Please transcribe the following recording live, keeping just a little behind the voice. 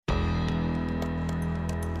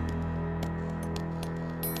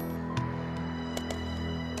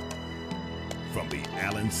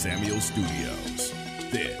Allen Samuels Studios.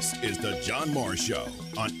 This is the John Morris Show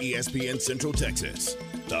on ESPN Central Texas,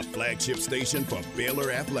 the flagship station for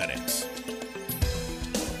Baylor Athletics.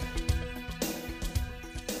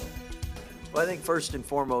 Well, I think first and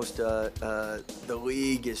foremost, the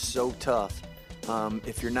league is so tough.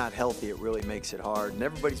 If you're not healthy, it really makes it hard. And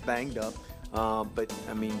everybody's banged up. But,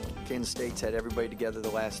 I mean, Kansas State's had everybody together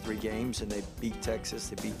the last 3 games, and they beat Texas,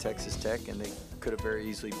 they beat Texas Tech, and they could have very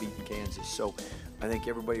easily beaten Kansas. So I think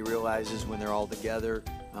everybody realizes when they're all together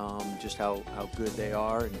just how good they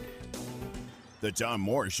are. The John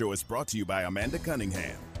Morris Show is brought to you by Amanda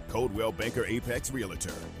Cunningham, Coldwell Banker Apex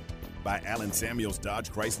Realtor. By Allen Samuels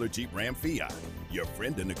Dodge Chrysler Jeep Ram Fiat, your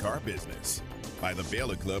friend in the car business. By the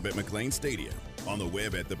Baylor Club at McLean Stadium, on the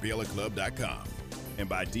web at thebaylorclub.com. And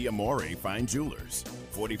by D'Amore Fine Jewelers,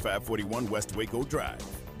 4541 West Waco Drive,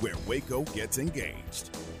 where Waco gets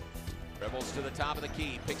engaged. Dribbles to the top of the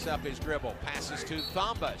key, picks up his dribble, passes to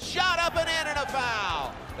Thamba, shot up and in, and a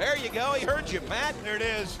foul. There you go, he heard you, Matt. There it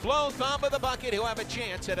is. Flo Thamba, the bucket, who'll have a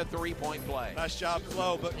chance at a 3-point play. Nice job,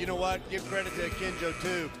 Flo, but you know what? Give credit to Kenjo,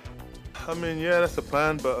 too. I mean, yeah, that's the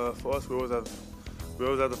plan, but for us, we always have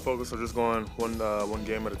to focus on just going one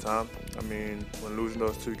game at a time. I mean, when losing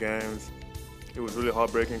those 2 games, it was really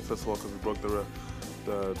heartbreaking, first of all, because we broke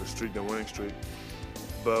the streak, the winning streak.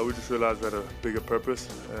 But we just realized we had a bigger purpose,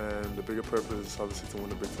 and the bigger purpose is obviously to win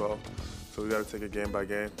the Big 12. So we got to take it game by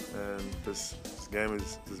game, and this game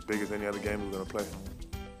is as big as any other game we're going to play.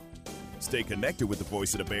 Stay connected with the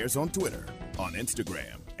Voice of the Bears on Twitter, on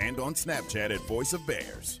Instagram, and on Snapchat at Voice of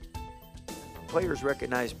Bears. Players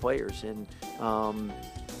recognize players, and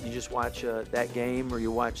you just watch that game or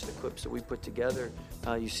you watch the clips that we put together,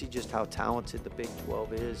 you see just how talented the Big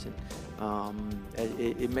 12 is, and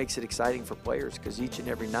it makes it exciting for players because each and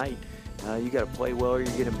every night you got to play well or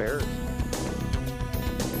you get embarrassed.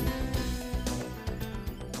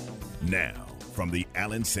 Now, from the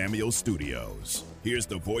Allen Samuels Studios, here's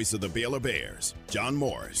the voice of the Baylor Bears, John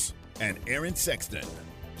Morris and Aaron Sexton.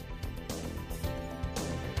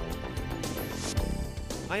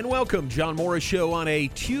 Hi and welcome, John Morris Show on a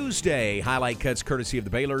Tuesday. Highlight cuts courtesy of the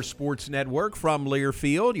Baylor Sports Network from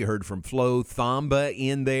Learfield. You heard from Flo Thamba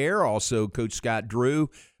in there. Also, Coach Scott Drew.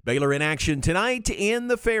 Baylor in action tonight in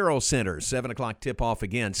the Farrell Center. 7 o'clock tip-off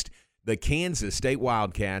against the Kansas State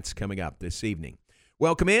Wildcats coming up this evening.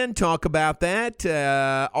 Welcome in. Talk about that.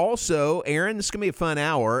 Also, Aaron, this is going to be a fun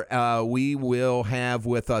hour. We will have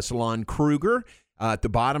with us Lon Kruger. At the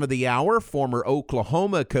bottom of the hour, former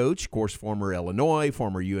Oklahoma coach, of course, former Illinois,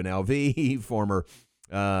 former UNLV, former,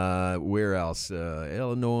 where else?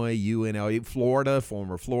 Illinois, UNLV, Florida,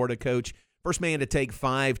 former Florida coach. First man to take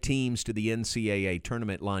 5 teams to the NCAA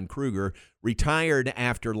tournament, Lon Kruger, retired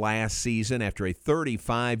after last season, after a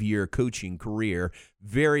 35-year coaching career.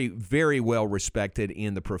 Very, very well respected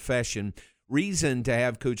in the profession. Reason to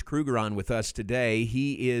have Coach Kruger on with us today,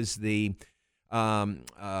 he is the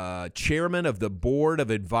chairman of the board of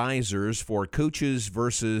advisors for Coaches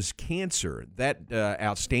versus Cancer. That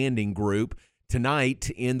outstanding group tonight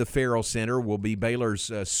in the Farrell Center will be Baylor's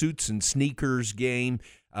Suits and Sneakers game.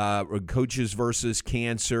 Coaches versus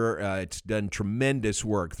Cancer. It's done tremendous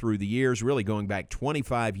work through the years, really going back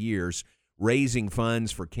 25 years, raising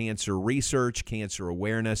funds for cancer research, cancer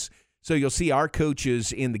awareness. So you'll see our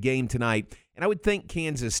coaches in the game tonight. And I would think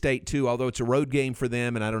Kansas State, too, although it's a road game for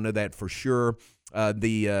them, and I don't know that for sure.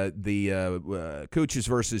 The Coaches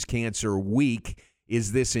versus Cancer week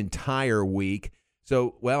is this entire week.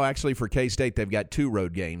 So, well, actually for K-State, they've got 2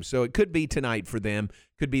 road games. So it could be tonight for them,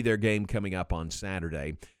 could be their game coming up on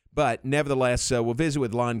Saturday. But nevertheless, we'll visit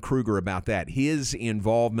with Lon Kruger about that, his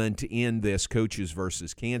involvement in this Coaches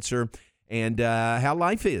versus Cancer, and how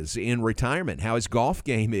life is in retirement, how his golf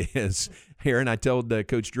game is. Aaron, I told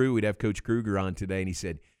Coach Drew we'd have Coach Kruger on today, and he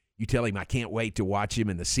said, you tell him I can't wait to watch him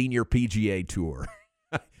in the Senior PGA Tour.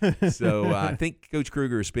 So I think Coach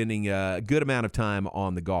Kruger is spending a good amount of time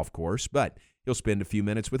on the golf course, but he'll spend a few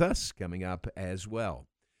minutes with us coming up as well.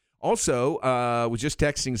 Also, was just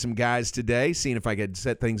texting some guys today, seeing if I could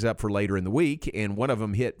set things up for later in the week, and one of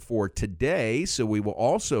them hit for today, so we will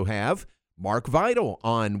also have Mark Vital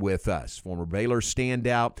on with us, former Baylor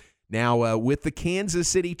standout, now with the Kansas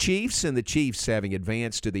City Chiefs, and the Chiefs having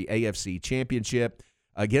advanced to the AFC Championship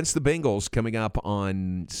against the Bengals coming up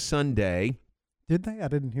on Sunday. Did they? I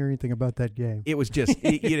didn't hear anything about that game. It was just,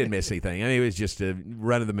 you didn't miss anything. I mean, it was just a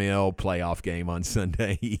run-of-the-mill playoff game on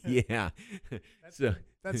Sunday. Yeah.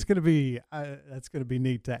 That's going to be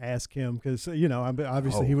neat to ask him because,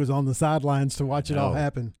 obviously he was on the sidelines to watch it all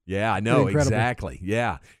happen. Yeah, I know, exactly.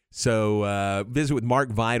 Yeah. So visit with Mark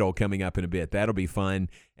Vidal coming up in a bit. That'll be fun.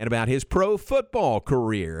 And about his pro football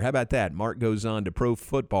career. How about that? Mark goes on to pro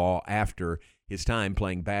football after his time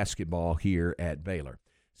playing basketball here at Baylor.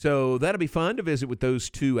 So that'll be fun to visit with those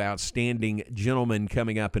two outstanding gentlemen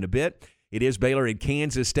coming up in a bit. It is Baylor and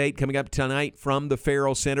Kansas State coming up tonight from the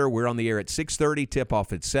Farrell Center. We're on the air at 6:30,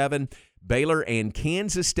 tip-off at 7. Baylor and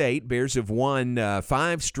Kansas State. Bears have won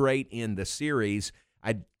 5 straight in the series.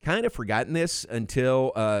 I'd kind of forgotten this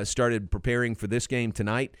until started preparing for this game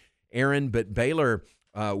tonight, Aaron, but Baylor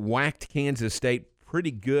whacked Kansas State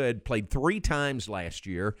pretty good, played 3 times last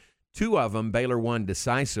year. 2 of them, Baylor won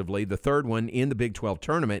decisively. The third one in the Big 12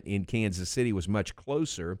 tournament in Kansas City was much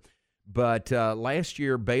closer. But last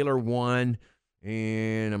year, Baylor won,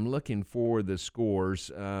 and I'm looking for the scores.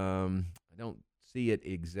 I don't see it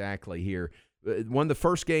exactly here. Won the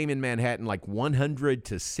first game in Manhattan like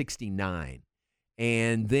 100-69,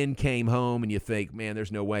 and then came home, and you think, man,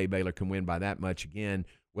 there's no way Baylor can win by that much again.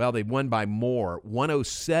 Well, they won by more,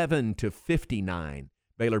 107-59.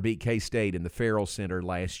 Baylor beat K-State in the Farrell Center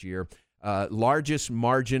last year. Largest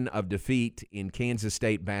margin of defeat in Kansas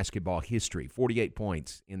State basketball history, 48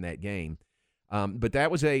 points in that game. But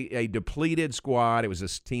that was a depleted squad. It was a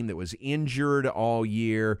team that was injured all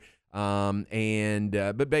year. But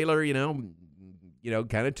Baylor,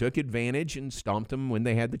 kind of took advantage and stomped them when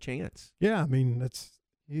they had the chance. Yeah, I mean, that's,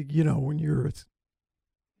 when you're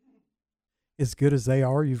as good as they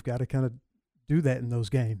are, you've got to kind of do that in those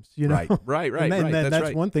games, Right.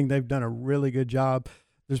 That's one thing they've done a really good job.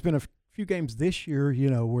 There's been a few games this year,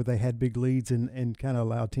 where they had big leads and kind of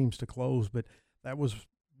allowed teams to close, but that was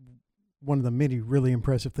one of the many really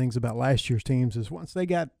impressive things about last year's teams is once they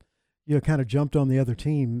got, kind of jumped on the other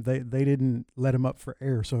team, they didn't let them up for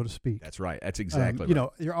air, so to speak. That's right. That's exactly right.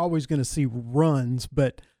 You're always going to see runs,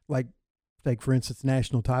 but like take, for instance,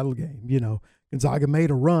 national title game, Gonzaga made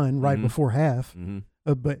a run right before half,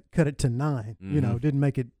 but cut it to 9, didn't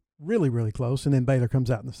make it really, really close. And then Baylor comes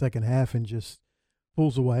out in the second half and just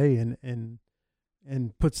pulls away and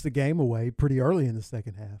puts the game away pretty early in the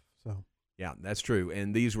second half. So. Yeah, that's true.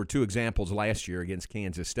 And these were 2 examples last year against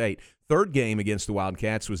Kansas State. Third game against the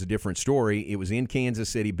Wildcats was a different story. It was in Kansas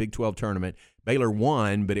City, Big 12 tournament. Baylor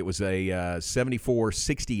won, but it was a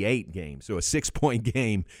 74-68 game, so a 6-point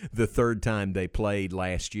game the third time they played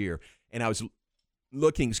last year. And I was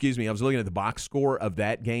looking at the box score of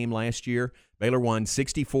that game last year. Baylor won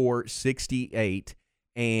 64-68,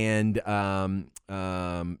 and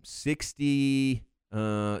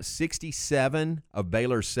 67 of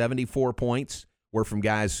Baylor's 74 points were from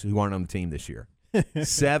guys who aren't on the team this year.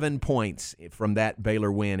 7 points from that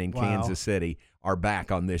Baylor win in Kansas City are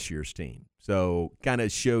back on this year's team. So kind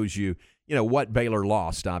of shows you, what Baylor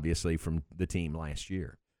lost, obviously, from the team last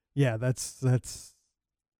year. Yeah, that's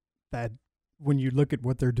that. When you look at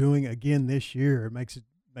what they're doing again this year, it makes it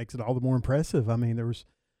all the more impressive. I mean, there was,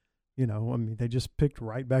 they just picked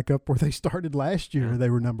right back up where they started last year. Yeah. They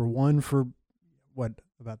were number 1 for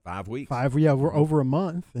about 5 weeks? We're over a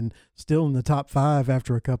month and still in the top 5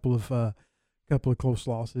 after a couple of close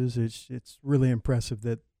losses. It's really impressive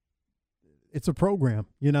that it's a program.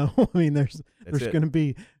 I mean, there's going to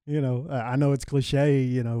be, I know it's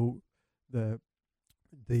cliche. The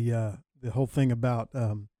whole thing about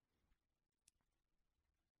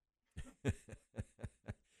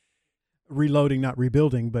reloading, not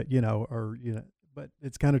rebuilding, but but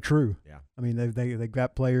it's kind of true. Yeah. I mean, they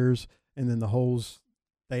got players, and then the holes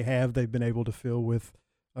they've been able to fill with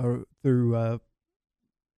through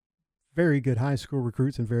very good high school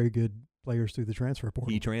recruits and very good players through the transfer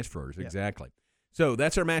portal. Key transfers, exactly. So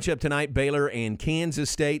that's our matchup tonight, Baylor and Kansas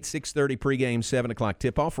State, 6:30 pregame, 7 o'clock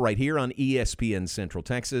tip-off right here on ESPN Central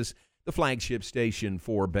Texas, the flagship station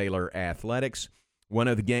for Baylor Athletics. One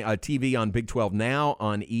of the TV on Big 12 Now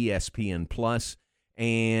on ESPN+.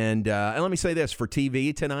 And let me say this, for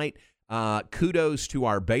TV tonight, kudos to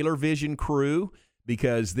our Baylor Vision crew,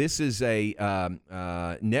 because this is a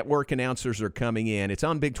network announcers are coming in. It's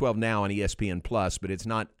on Big 12 Now on ESPN+, but it's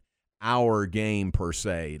not our game per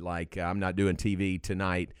se. Like, I'm not doing TV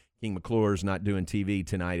tonight. King McClure's not doing TV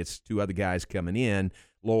tonight. It's 2 other guys coming in.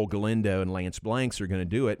 Lowell Galindo and Lance Blanks are going to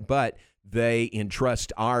do it, but they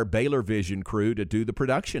entrust our Baylor Vision crew to do the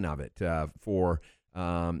production of it for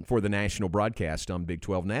the national broadcast on Big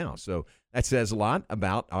 12 Now. So that says a lot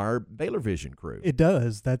about our Baylor Vision crew. It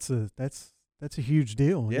does. That's a huge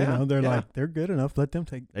deal. Yeah, they're like, they're good enough. Let them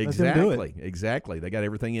do it. Exactly. They got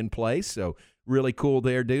everything in place. So really cool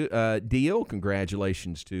there deal.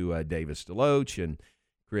 Congratulations to Davis DeLoach and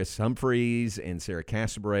Chris Humphreys and Sarah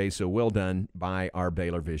Casabray. So well done by our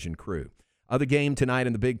Baylor Vision crew. Other game tonight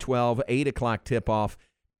in the Big 12, 8 o'clock tip-off.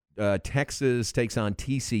 Texas takes on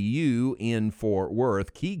TCU in Fort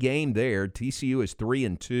Worth. Key game there. TCU is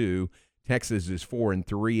 3-2. Texas is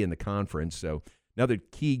 4-3 in the conference. So another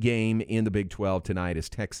key game in the Big 12 tonight is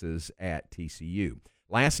Texas at TCU.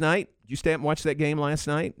 Last night, did you stay up and watch that game last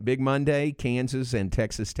night? Big Monday, Kansas and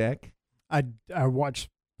Texas Tech. I watched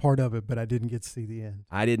part of it, but I didn't get to see the end.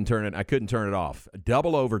 I couldn't turn it off.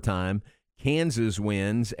 Double overtime. Kansas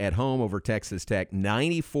wins at home over Texas Tech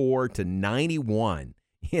 94-91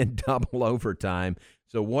 in double overtime.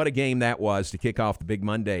 So what a game that was to kick off the Big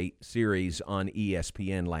Monday series on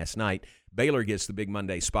ESPN last night. Baylor gets the Big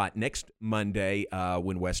Monday spot next Monday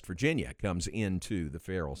when West Virginia comes into the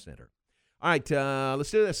Farrell Center. All right, let's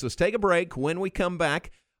do this. Let's take a break. When we come back,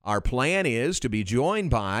 our plan is to be joined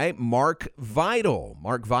by Mark Vital.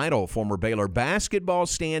 Mark Vital, former Baylor basketball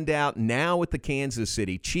standout, now with the Kansas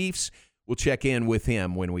City Chiefs. We'll check in with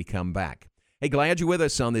him when we come back. Hey, glad you're with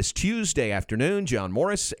us on this Tuesday afternoon. John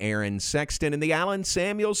Morris, Aaron Sexton in the Allen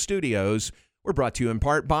Samuels Studios. We're brought to you in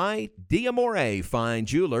part by D'Amore Fine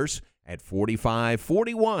Jewelers at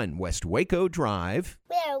 4541 West Waco Drive.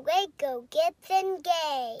 Where Waco gets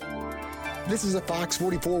engaged. This is a Fox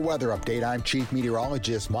 44 weather update. I'm Chief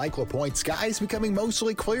Meteorologist Mike LaPointe. Skies becoming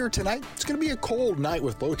mostly clear tonight. It's going to be a cold night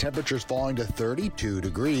with low temperatures falling to 32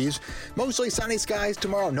 degrees. Mostly sunny skies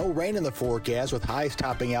tomorrow. No rain in the forecast with highs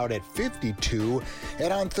topping out at 52.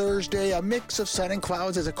 And on Thursday, a mix of sun and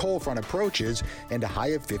clouds as a cold front approaches and a high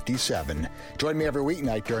of 57. Join me every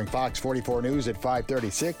weeknight during Fox 44 News at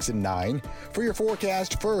 5:36 and 9 for your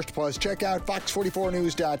forecast first. Plus, check out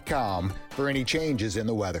fox44news.com for any changes in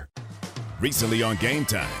the weather. Recently on Game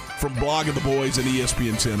Time. From Blog of the Boys and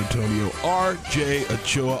ESPN San Antonio, R.J.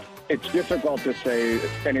 Ochoa. It's difficult to say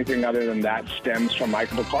anything other than that stems from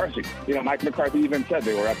Mike McCarthy. You know, Mike McCarthy even said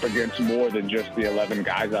they were up against more than just the 11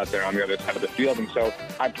 guys out there on the other side of the field. And so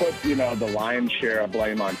I put, the lion's share of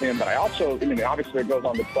blame on him. But I also, obviously it goes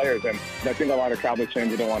on the players. And I think a lot of Cowboys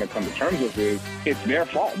fans don't want to come to terms with is it's their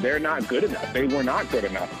fault. They're not good enough. They were not good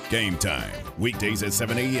enough. Game Time. Weekdays at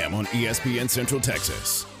 7 a.m. on ESPN Central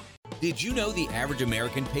Texas. Did you know the average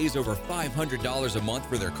American pays over $500 a month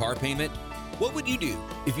for their car payment? What would you do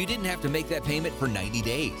if you didn't have to make that payment for 90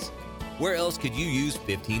 days? Where else could you use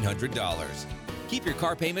 $1,500? Keep your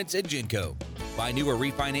car payments at Genco. Buy new or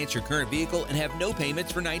refinance your current vehicle and have no payments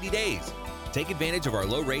for 90 days. Take advantage of our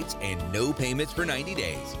low rates and no payments for 90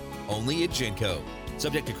 days. Only at Genco.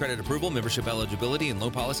 Subject to credit approval, membership eligibility, and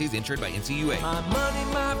loan policies insured by NCUA. My money,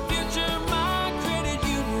 my future, my credit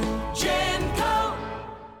union. Genco.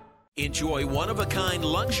 Enjoy one-of-a-kind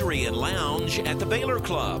luxury and lounge at the Baylor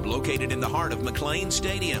Club, located in the heart of McLane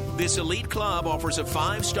Stadium. This elite club offers a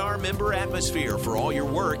 5-star member atmosphere for all your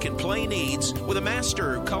work and play needs with a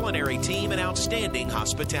master culinary team and outstanding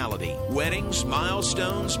hospitality. Weddings,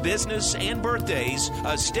 milestones, business, and birthdays.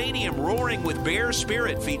 A stadium roaring with Bear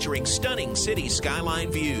spirit featuring stunning city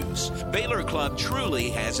skyline views. Baylor Club truly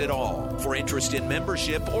has it all. For interest in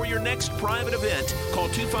membership or your next private event, call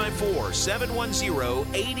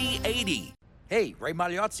 254-710-8080. Hey, Ray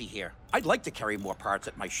Magliozzi here. I'd like to carry more parts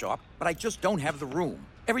at my shop, but I just don't have the room.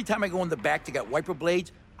 Every time I go in the back to get wiper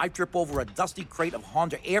blades, I trip over a dusty crate of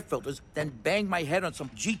Honda air filters, then bang my head on some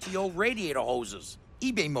GTO radiator hoses.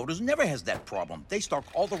 eBay Motors never has that problem. They stock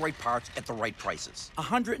all the right parts at the right prices.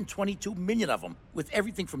 122 million of them, with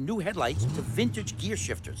everything from new headlights to vintage gear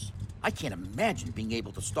shifters. I can't imagine being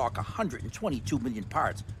able to stock 122 million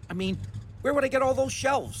parts. I mean, where would I get all those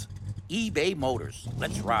shelves? eBay Motors.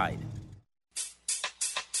 Let's ride.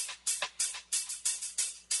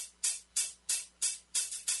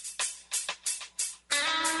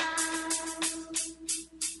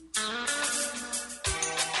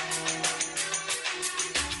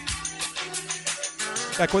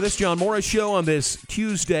 Back with us, John Morris Show on this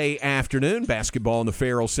Tuesday afternoon. Basketball in the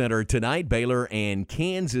Farrell Center tonight. Baylor and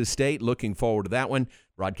Kansas State. Looking forward to that one.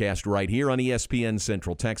 Broadcast right here on ESPN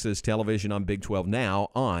Central Texas, television on Big 12 Now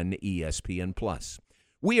on ESPN+.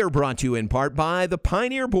 We are brought to you in part by the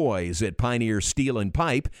Pioneer Boys at Pioneer Steel and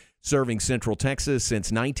Pipe. Serving Central Texas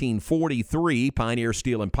since 1943, Pioneer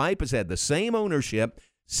Steel and Pipe has had the same ownership,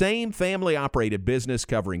 same family-operated business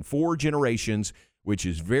covering 4 generations, which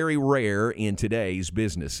is very rare in today's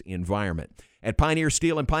business environment. At Pioneer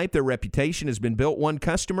Steel and Pipe, their reputation has been built one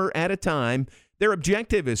customer at a time. Their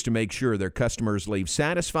objective is to make sure their customers leave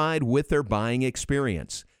satisfied with their buying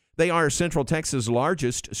experience. They are Central Texas'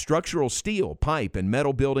 largest structural steel, pipe, and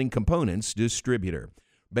metal building components distributor.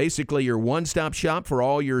 Basically, your one-stop shop for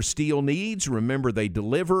all your steel needs. Remember, they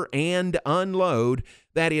deliver and unload.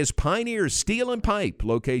 That is Pioneer Steel and Pipe,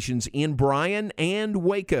 locations in Bryan and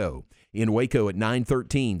Waco. in Waco at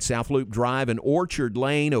 913. South Loop Drive and Orchard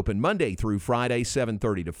Lane open Monday through Friday,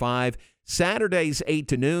 7:30 to 5. Saturdays, 8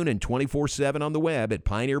 to noon, and 24/7 on the web at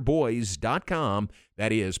pioneerboys.com.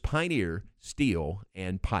 That is Pioneer Steel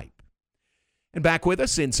and Pipe. And back with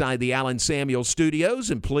us inside the Allen Samuels Studios,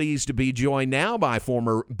 and pleased to be joined now by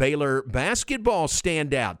former Baylor basketball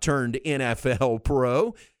standout turned NFL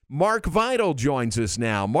pro, Mark Vital joins us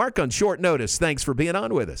now. Mark, on short notice, thanks for being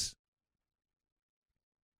on with us.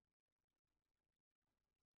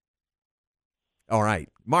 All right.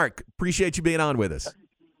 Mark, appreciate you being on with us.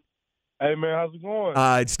 Hey, man, how's it going?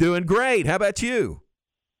 It's doing great. How about you?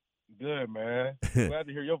 Good, man. Glad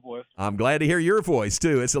to hear your voice. I'm glad to hear your voice,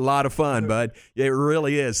 too. It's a lot of fun, bud. It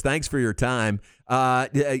really is. Thanks for your time.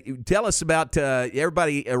 Tell us about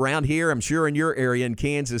everybody around here, I'm sure in your area in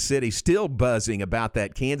Kansas City, still buzzing about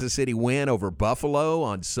that Kansas City win over Buffalo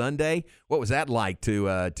on Sunday. What was that like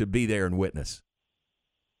to be there and witness?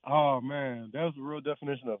 Oh, man, that was the real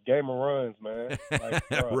definition of game of runs, man.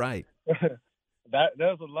 Like, right.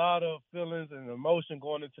 There's a lot of feelings and emotion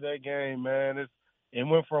going into that game, man. It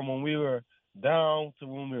went from when we were down to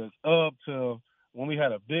when we was up to when we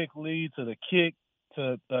had a big lead to the kick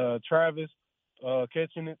to Travis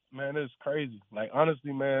catching it. Man, it's crazy. Like,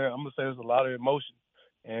 honestly, man, I'm going to say there's a lot of emotion.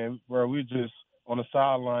 And where we just on the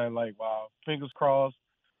sideline, like, wow, fingers crossed,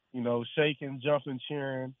 shaking, jumping,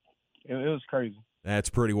 cheering. It was crazy. That's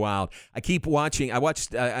pretty wild. I keep watching. I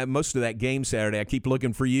watched most of that game Saturday. I keep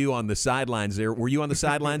looking for you on the sidelines there. Were you on the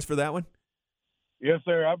sidelines for that one? Yes,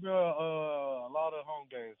 sir. I've been a lot of home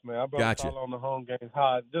games, man. I've been on the home games,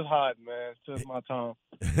 just hiding, man. It's just my time.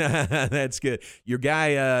 That's good. Your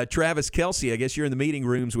guy, Travis Kelce, I guess you're in the meeting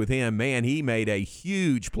rooms with him. Man, he made a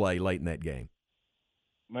huge play late in that game.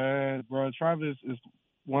 Man, bro, Travis is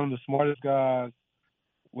one of the smartest guys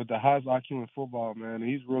with the highest IQ in football, man. And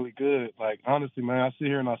he's really good. Like, honestly, man, I sit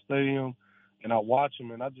here in our stadium and I watch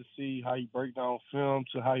him, and I just see how he break down film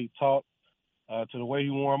to how he talk to the way he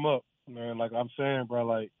warm up. Man, like I'm saying, bro,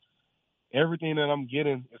 like everything that I'm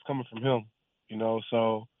getting is coming from him,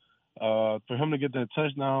 so for him to get that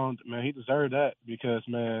touchdown, man, he deserved that because,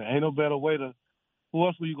 man, ain't no better way to – who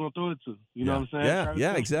else were you going to throw it to? You know what I'm saying?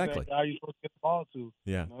 Yeah, exactly. That guy you're supposed to get the ball to.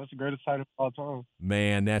 Yeah. That's the greatest tight end of all time.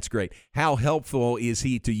 Man, that's great. How helpful is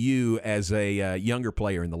he to you as a younger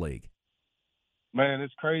player in the league? Man,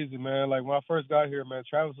 it's crazy, man. Like, when I first got here, man,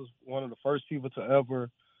 Travis was one of the first people to ever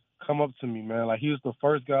come up to me, man. Like, he was the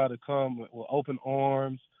first guy to come with open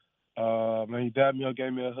arms. Man, he dabbed me up,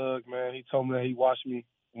 gave me a hug, man. He told me that he watched me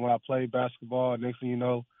when I played basketball. Next thing you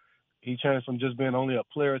know, he changed from just being only a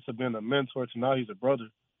player to being a mentor to now he's a brother.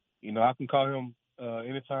 I can call him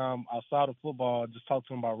anytime outside of football, just talk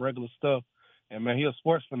to him about regular stuff. And, man, he's a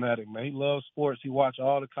sports fanatic, man. He loves sports. He watched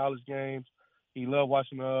all the college games. He loved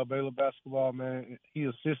watching Baylor basketball, man. He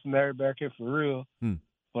assisting everybody here for real.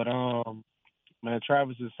 But, man,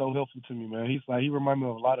 Travis is so helpful to me, man. He reminds me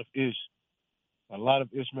of a lot of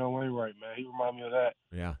Ishmael Wainwright, man. He reminds me of that.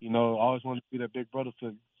 Yeah. I always wanted to be that big brother to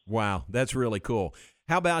me. Wow, that's really cool.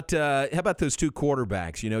 How about those two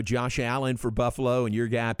quarterbacks? Josh Allen for Buffalo and your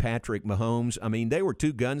guy Patrick Mahomes. I mean, they were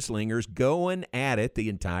two gunslingers going at it the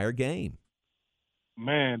entire game.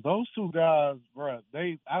 Man, those two guys, bro.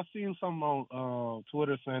 I've seen something on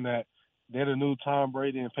Twitter saying that they're the new Tom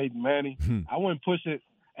Brady and Peyton Manning. I wouldn't push it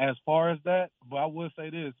as far as that, but I would say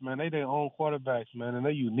this, man. They their own quarterbacks, man, and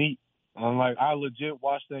they're unique. Like, I legit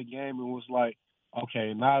watched that game and was like,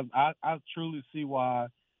 okay, now I truly see why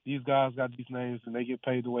these guys got these names and they get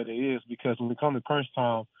paid the way they is, because when it comes to crunch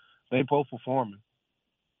time, they both performing.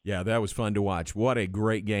 Yeah, that was fun to watch. What a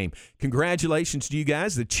great game. Congratulations to you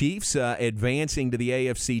guys, the Chiefs, advancing to the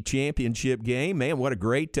AFC Championship game. Man, what a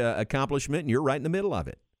great accomplishment, and you're right in the middle of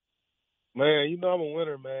it. Man, I'm a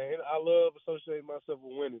winner, man. I love associating myself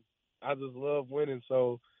with winning. I just love winning.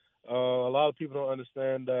 So a lot of people don't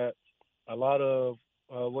understand that a lot of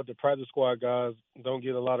what the practice squad guys don't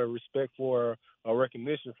get a lot of respect for or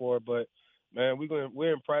recognition for. But, man,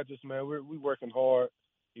 we're in practice, man. We're working hard.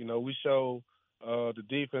 We show the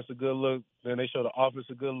defense a good look, then they show the offense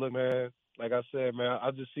a good look, man. Like I said, man, I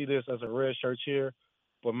just see this as a red shirt here.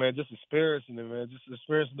 But, man, just experiencing it, man, just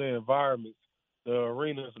experiencing the environment, the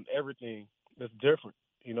arenas and everything that's different.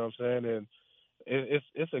 You know what I'm saying? And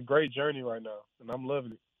it's a great journey right now, and I'm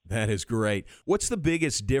loving it. That is great. What's the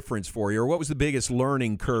biggest difference for you, or what was the biggest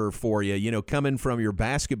learning curve for you, coming from your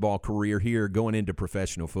basketball career here going into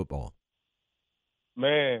professional football?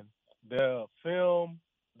 Man, the film,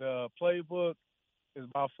 the playbook is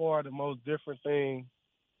by far the most different thing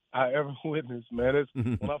I ever witnessed, man.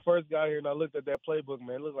 When I first got here and I looked at that playbook,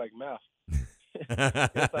 man, it looked like math.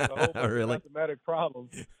 It's like a whole bunch Really? of mathematic problems.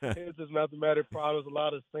 It's just mathematic problems, a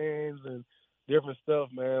lot of sayings and different stuff,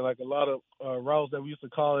 man. Like a lot of routes that we used to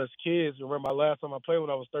call as kids. Remember my last time I played when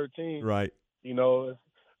I was 13? Right. You know,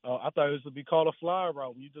 I thought it used to be called a fly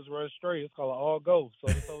route. You just run straight. It's called an all go. So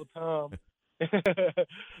this whole time,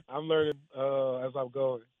 I'm learning as I'm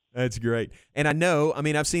going. That's great. And I know, I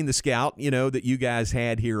mean, I've seen the scout, that you guys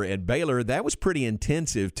had here at Baylor. That was pretty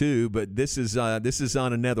intensive too, but this is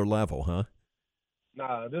on another level, huh?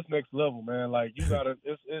 Nah, this next level, man. Like you gotta,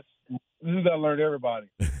 you gotta learn everybody.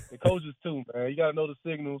 The coaches too, man. You gotta know the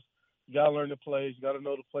signals. You gotta learn the plays. You gotta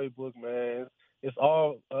know the playbook, man. It's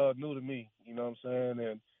all new to me. You know what I'm saying?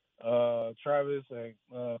 And Travis and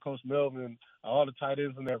Coach Melvin, all the tight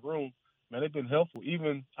ends in that room, man, they've been helpful.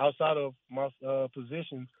 Even outside of my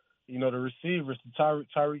position, the receivers,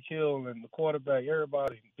 Tyreek Hill and the quarterback,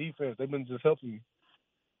 everybody, defense, they've been just helping me.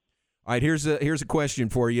 All right, here's a question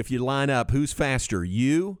for you. If you line up, who's faster,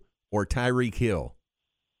 you or Tyreek Hill?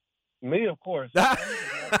 Me, of course.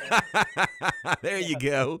 There you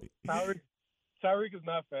go. Tyreek is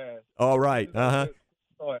not fast. All right.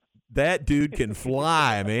 That dude can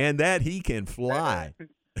fly, man. He can fly.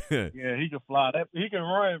 Yeah, he can fly. He can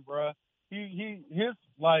run, bro.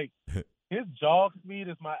 His jog speed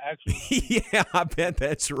is my actual speed. Yeah, I bet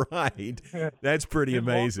that's right. That's pretty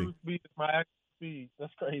amazing. His speed is my actual speed.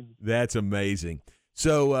 That's crazy. That's amazing.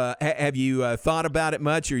 So have you thought about it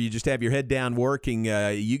much, or you just have your head down working?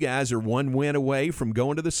 You guys are one win away from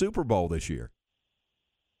going to the Super Bowl this year.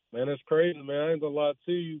 Man, that's crazy, man. I ain't gonna lie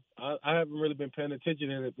to you. I haven't really been paying attention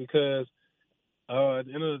in it because at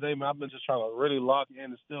the end of the day, man, I've been just trying to really lock in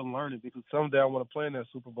and still learn it because someday I want to play in that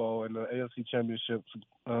Super Bowl and the AFC Championship.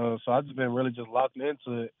 So I've just been really just locking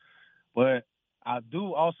into it. But I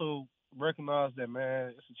do also recognize that, man,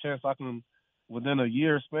 it's a chance I can, within a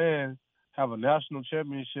year span, have a national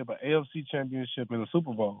championship, an AFC championship, and a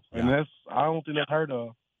Super Bowl. Yeah. And I don't think that's heard of.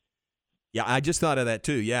 Yeah, I just thought of that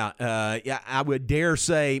too. Yeah, I would dare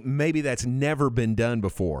say maybe that's never been done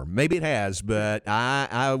before. Maybe it has, but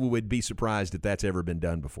I would be surprised if that's ever been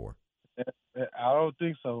done before. I don't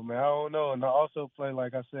think so, man. I don't know. And I also play,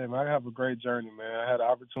 like I said, man, I have a great journey, man. I had the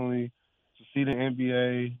opportunity to see the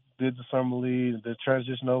NBA, did the summer league, then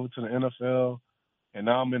transition over to the NFL, and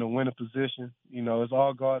now I'm in a winning position. It's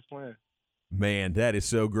all God's plan. Man, that is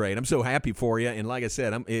so great. I'm so happy for you. And like I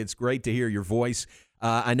said, it's great to hear your voice.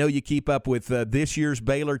 I know you keep up with this year's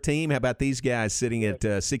Baylor team. How about these guys sitting at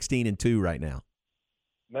 16-2 right now?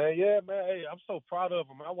 Man, yeah, man. Hey, I'm so proud of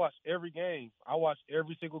them. I watch every game. I watch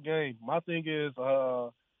every single game. My thing is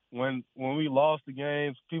when we lost the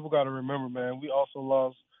games, people got to remember, man, we also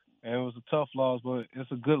lost, and it was a tough loss, but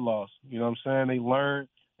it's a good loss. You know what I'm saying? They learned,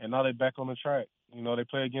 and now they're back on the track. They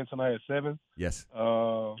play again tonight at 7. Yes.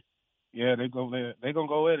 Yeah, they're going to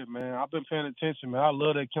go at it, man. I've been paying attention, man. I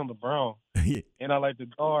love that Kendall Brown. And I like the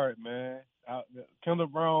guard, man. Kendall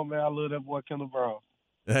Brown, man, I love that boy Kendall Brown.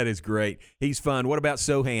 That is great. He's fun. What about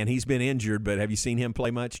Sohan? He's been injured, but have you seen him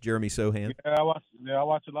play much, Jeremy Sohan? Yeah, I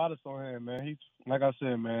watch a lot of Sohan, man. He's, like I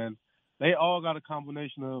said, man, they all got a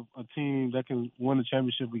combination of a team that can win the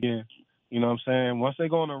championship again. You know what I'm saying? Once they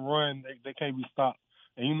go on a run, they can't be stopped.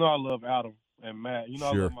 And I love Adam and Matt. Sure.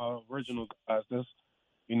 I love my original guys.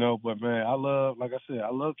 But man, I love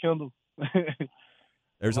Kendall.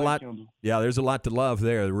 There's a lot. Kendall. Yeah, there's a lot to love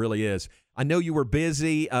there. There really is. I know you were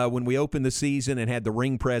busy when we opened the season and had the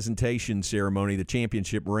ring presentation ceremony, the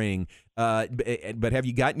championship ring. But have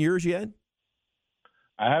you gotten yours yet?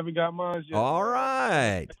 I haven't got mine yet. All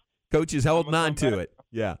right. Coach is holding on to it.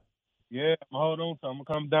 Yeah. Yeah, I'm holding on to it. I'm going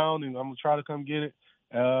to come down and I'm going to try to come get it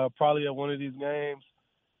probably at one of these games.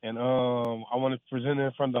 And I want to present it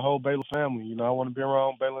in front of the whole Baylor family. I want to be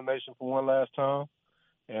around Baylor Nation for one last time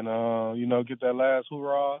and, get that last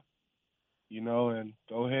hoorah, and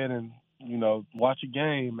go ahead and, watch a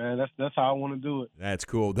game, man. That's how I want to do it. That's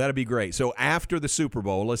cool. That'd be great. So after the Super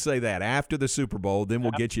Bowl, let's say that, after the Super Bowl, then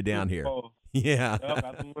we'll get you down here. Yeah. Yep,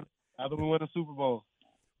 after we win the Super Bowl.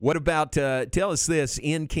 What about, tell us this,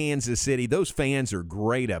 in Kansas City, those fans are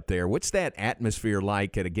great up there. What's that atmosphere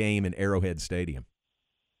like at a game in Arrowhead Stadium?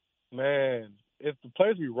 Man, it's the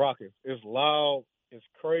place be rocking. It's loud. It's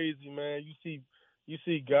crazy, man. You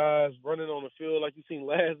see guys running on the field like you seen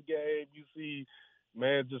last game. You see,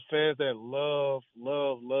 man, just fans that love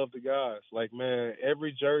the guys. Like, man,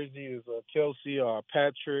 every jersey is a Kelsey or a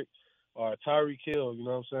Patrick or a Tyreek Hill, you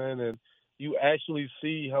know what I'm saying? And you actually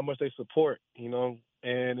see how much they support, and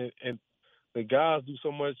the guys do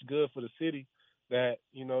so much good for the city that,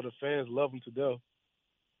 the fans love them to death.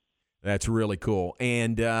 That's really cool.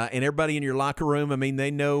 And everybody in your locker room, I mean, they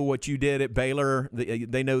know what you did at Baylor.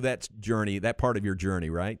 They know that part of your journey,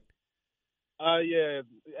 right? Yeah,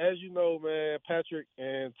 as you know, man, Patrick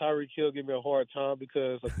and Tyreek Hill give me a hard time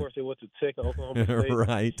because, of course, they went to Tech and Oklahoma State.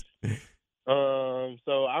 Right.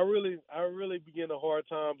 So I really begin a hard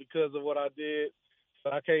time because of what I did.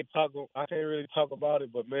 But I can't really talk about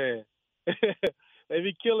it. But man, they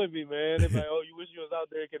be killing me, man. They're like, "Oh, you wish you was out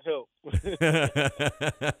there and could help."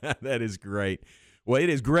 That is great. Well, it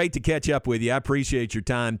is great to catch up with you. I appreciate your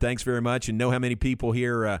time. Thanks very much, and know how many people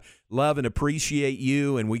here love and appreciate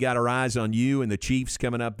you, and we got our eyes on you and the Chiefs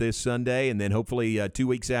coming up this Sunday, and then hopefully 2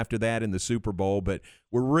 weeks after that in the Super Bowl. But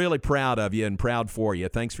we're really proud of you and proud for you.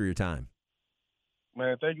 Thanks for your time.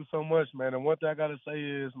 Man, thank you so much, man. And one thing I got to say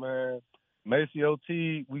is, man, Macy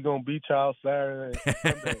OT, we going to beat y'all Saturday,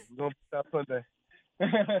 Sunday. We're going to beat y'all Sunday.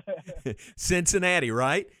 Cincinnati,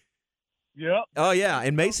 right? Yep. Oh, yeah,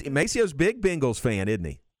 and Macio's big Bengals fan, isn't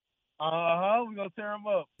he? Uh-huh. We're going to tear him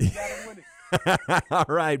up. We got to win it. All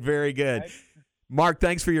right, very good. Mark,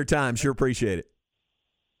 thanks for your time. Sure appreciate it.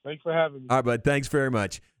 Thanks for having me. All right, bud, thanks very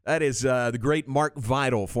much. That is the great Mark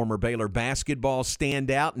Vital, former Baylor basketball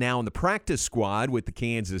standout, now in the practice squad with the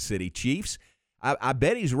Kansas City Chiefs. I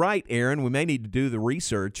bet he's right, Aaron. We may need to do the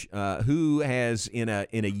research. Who has, in a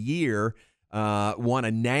year, won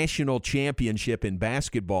a national championship in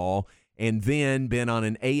basketball and then been on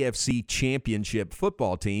an AFC championship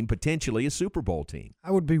football team, potentially a Super Bowl team?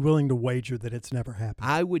 I would be willing to wager that it's never happened.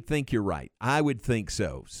 I would think you're right. I would think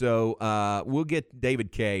so. So we'll get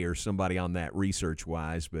David Kay or somebody on that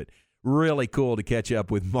research-wise, but really cool to catch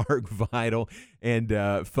up with Mark Vital, and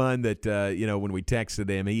fun that, when we texted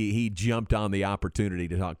him, he jumped on the opportunity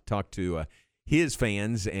to talk to his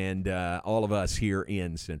fans and all of us here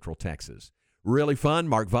in Central Texas. Really fun.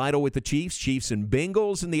 Mark Vital with the Chiefs and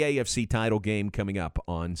Bengals in the AFC title game coming up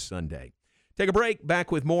on Sunday. Take a break.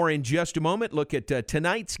 Back with more in just a moment. Look at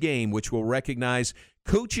tonight's game, which will recognize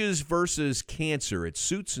Coaches versus Cancer. It's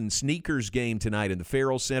Suits and Sneakers game tonight in the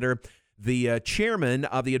Farrell Center. The chairman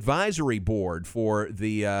of the advisory board for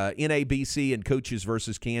the NABC and Coaches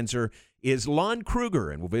versus Cancer is Lon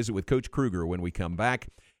Kruger, and we'll visit with Coach Kruger when we come back.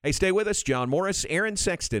 Hey, stay with us. John Morris, Aaron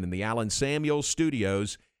Sexton in the Allen Samuels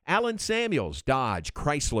studios. Allen Samuels, Dodge,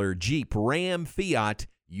 Chrysler, Jeep, Ram, Fiat,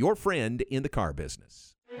 your friend in the car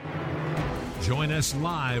business. Join us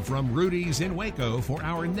live from Rudy's in Waco for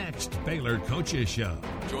our next Baylor Coaches Show.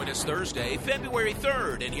 Join us Thursday, February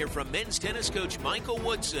 3rd, and hear from men's tennis coach Michael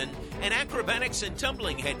Woodson and acrobatics and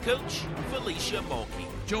tumbling head coach Felicia Mulkey.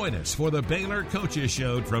 Join us for the Baylor Coaches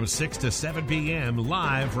Show from 6 to 7 p.m.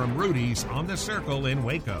 live from Rudy's on the Circle in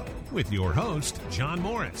Waco with your host, John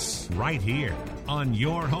Morris, right here on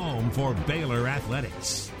your home for Baylor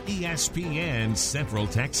Athletics, ESPN Central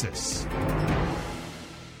Texas.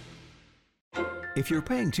 If you're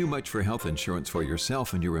paying too much for health insurance for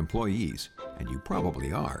yourself and your employees, and you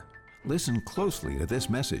probably are, listen closely to this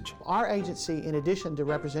message. Our agency, in addition to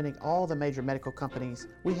representing all the major medical companies,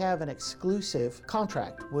 we have an exclusive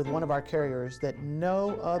contract with one of our carriers that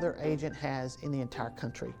no other agent has in the entire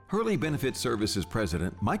country. Hurley Benefit Services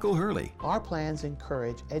President Michael Hurley. Our plans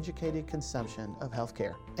encourage educated consumption of health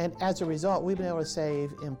care. And as a result, we've been able to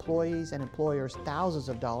save employees and employers thousands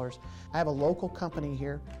of dollars. I have a local company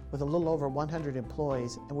here with a little over 100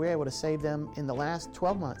 employees, and we're able to save them in the last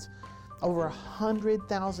 12 months over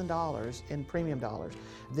 $100,000 in premium dollars.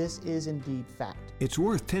 This is indeed fact. It's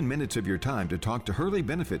worth 10 minutes of your time to talk to Hurley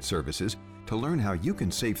Benefit Services to learn how you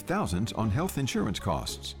can save thousands on health insurance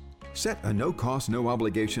costs. Set a no-cost,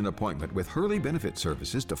 no-obligation appointment with Hurley Benefit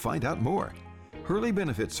Services to find out more. Hurley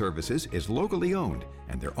Benefit Services is locally owned,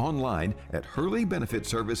 and they're online at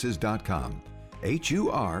hurleybenefitservices.com.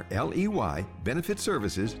 HURLEY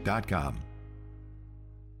benefitservices.com.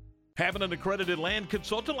 Having an accredited land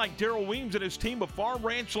consultant like Daryl Weems and his team of farm,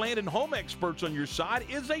 ranch, land, and home experts on your side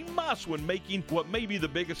is a must when making what may be the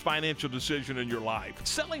biggest financial decision in your life.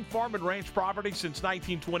 Selling farm and ranch property since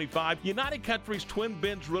 1925, United Country's Twin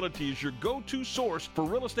Bends Realty is your go-to source for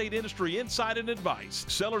real estate industry insight and advice.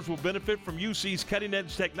 Sellers will benefit from UC's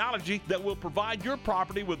cutting-edge technology that will provide your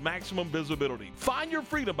property with maximum visibility. Find your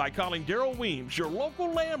freedom by calling Daryl Weems, your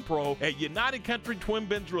local land pro at United Country Twin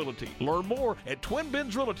Bends Realty. Learn more at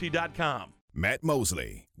twinbendsrealty.com. Matt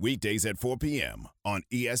Mosley, weekdays at 4 p.m. on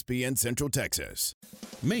ESPN Central Texas.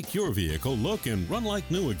 Make your vehicle look and run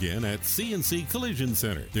like new again at CNC Collision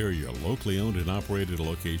Center. They're your locally owned and operated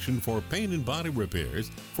location for paint and body repairs,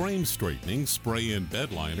 frame straightening, spray and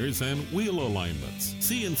bed liners, and wheel alignments.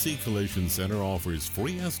 CNC Collision Center offers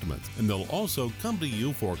free estimates, and they'll also come to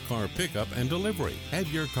you for car pickup and delivery.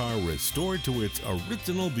 Have your car restored to its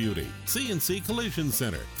original beauty. CNC Collision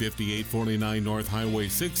Center, 5849 North Highway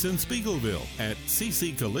 6 in Spiegelville, at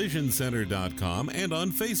cccollisioncenter.com and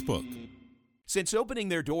on Facebook. Since opening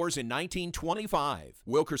their doors in 1925,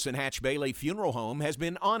 Wilkerson Hatch Bailey Funeral Home has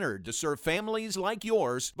been honored to serve families like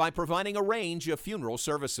yours by providing a range of funeral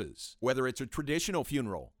services. Whether it's a traditional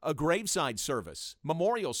funeral, a graveside service,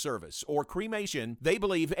 memorial service, or cremation, they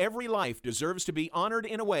believe every life deserves to be honored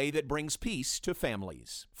in a way that brings peace to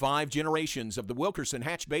families. 5 generations of the Wilkerson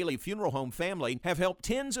Hatch Bailey Funeral Home family have helped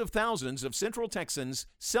tens of thousands of Central Texans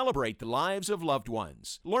celebrate the lives of loved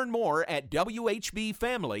ones. Learn more at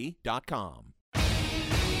WHBfamily.com.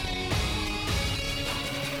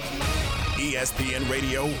 ESPN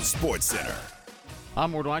Radio Sports Center.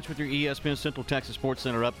 I'm Ward Weitz with your ESPN Central Texas Sports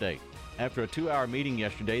Center update. After a 2-hour meeting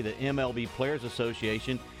yesterday, the MLB Players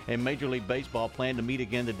Association and Major League Baseball plan to meet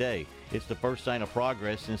again today. It's the first sign of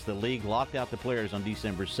progress since the league locked out the players on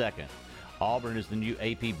December 2nd. Auburn is the new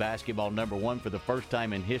AP basketball #1 for the first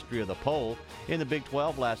time in history of the poll. In the Big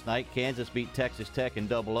 12 last night, Kansas beat Texas Tech in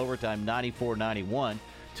double overtime 94-91.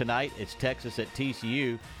 Tonight, it's Texas at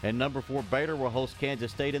TCU, and #4 Baylor will host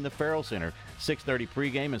Kansas State in the Farrell Center. 6:30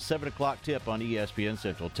 pregame and 7 o'clock tip on ESPN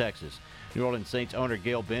Central Texas. New Orleans Saints owner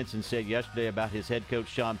Gail Benson said yesterday about his head coach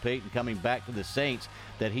Sean Payton coming back to the Saints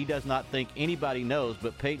that he does not think anybody knows,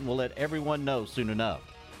 but Payton will let everyone know soon enough.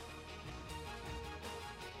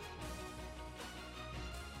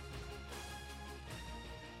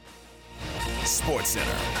 Sports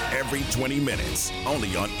Center, every 20 minutes,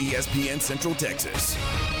 only on ESPN Central Texas.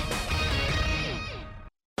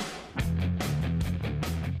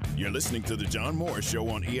 You're listening to The John Morris Show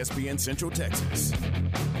on ESPN Central Texas.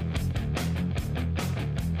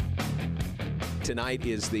 Tonight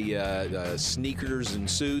is the sneakers and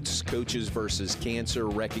suits, coaches versus cancer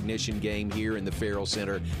recognition game here in the Farrell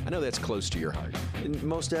Center. I know that's close to your heart. And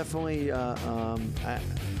most definitely,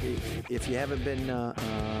 if you haven't been,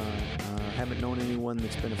 haven't known anyone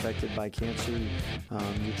that's been affected by cancer,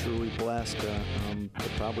 you're truly blessed. But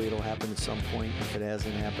probably it'll happen at some point if it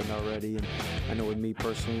hasn't happened already. And I know with me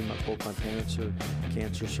personally, both my parents are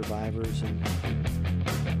cancer survivors.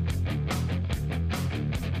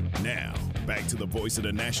 Now, back to the voice of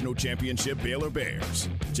the national championship Baylor Bears,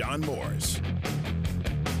 John Morris.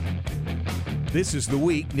 This is the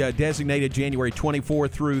week designated January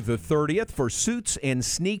 24th through the 30th for Suits and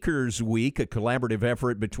Sneakers Week, a collaborative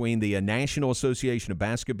effort between the National Association of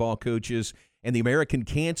Basketball Coaches and the American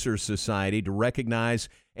Cancer Society to recognize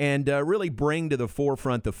and really bring to the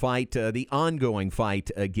forefront the fight, the ongoing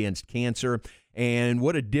fight against cancer. And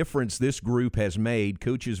what a difference this group has made,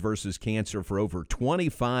 Coaches versus Cancer, for over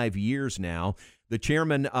 25 years now. The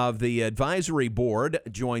chairman of the advisory board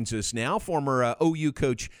joins us now, former OU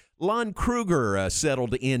coach Lon Kruger,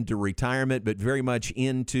 settled into retirement, but very much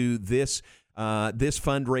into this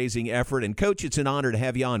fundraising effort. And, Coach, it's an honor to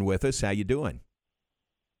have you on with us. How you doing?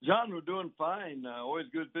 John, we're doing fine. Always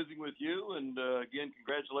good visiting with you. And, again,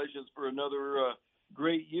 congratulations for another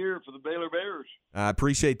great year for the Baylor Bears. I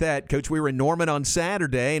appreciate that. Coach, we were in Norman on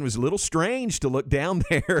Saturday, and it was a little strange to look down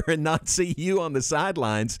there and not see you on the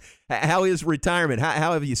sidelines. How is retirement?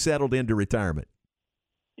 How have you settled into retirement?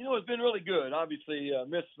 You know, it's been really good. Obviously,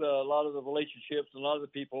 missed a lot of the relationships and a lot of the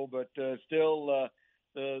people, but still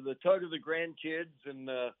the tug of the grandkids and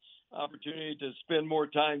opportunity to spend more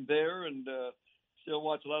time there and still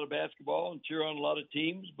watch a lot of basketball and cheer on a lot of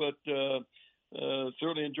teams, but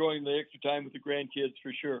certainly enjoying the extra time with the grandkids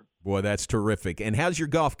for sure. Boy, that's terrific. And how's your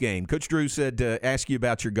golf game? Coach Drew said to ask you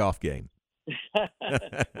about your golf game.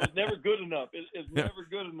 It's never good enough. It's never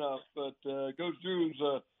good enough, but Coach Drew's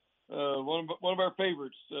one of our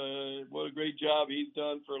favorites. What a great job he's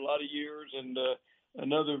done for a lot of years, and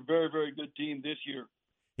another very, very good team this year.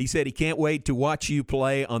 He said he can't wait to watch you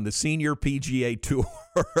play on the Senior PGA Tour.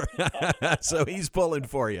 So he's pulling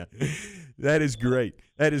for you. That is great.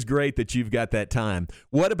 That is great that you've got that time.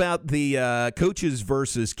 What about the Coaches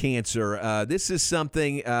versus Cancer? This is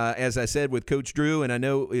something, as I said, with Coach Drew, and I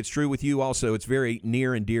know it's true with you also, it's very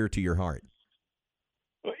near and dear to your heart.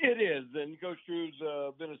 Well, it is, and Coach Drew's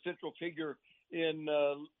been a central figure in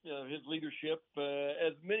his leadership,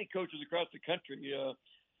 as many coaches across the country.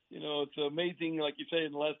 You know, it's amazing, like you say,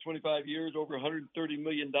 in the last 25 years, over $130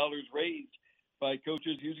 million raised by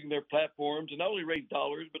coaches using their platforms, and not only raise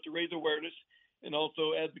dollars, but to raise awareness and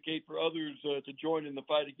also advocate for others to join in the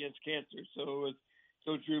fight against cancer. So as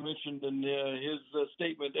Coach Drew mentioned in his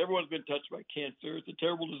statement, everyone's been touched by cancer. It's a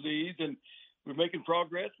terrible disease, and we're making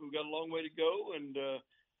progress. We've got a long way to go, and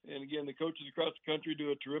again, the coaches across the country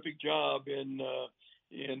do a terrific job in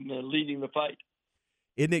leading the fight.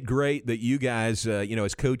 Isn't it great that you guys,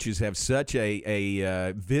 as coaches, have such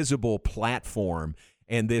a visible platform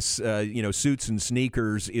And this, Suits and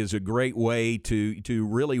Sneakers is a great way to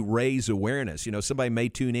really raise awareness. Somebody may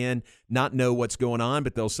tune in, not know what's going on,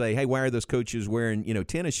 but they'll say, hey, why are those coaches wearing,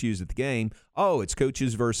 tennis shoes at the game? Oh, it's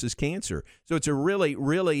Coaches versus Cancer. So it's a really,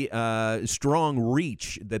 really strong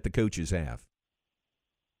reach that the coaches have.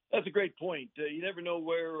 That's a great point. You never know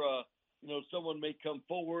where, someone may come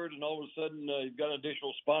forward and all of a sudden you've got an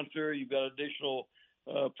additional sponsor, you've got an additional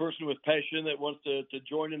person with passion that wants to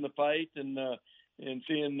join in the fight, and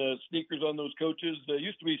seeing sneakers on those coaches.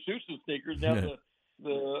 Used to be Suits and Sneakers. Now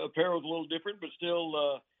the apparel is a little different, but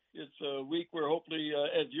still it's a week where hopefully,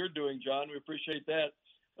 as you're doing, John, we appreciate that,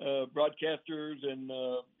 broadcasters and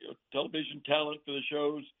television talent for the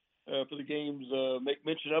shows, for the games, make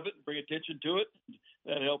mention of it and bring attention to it.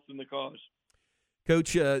 That helps in the cause.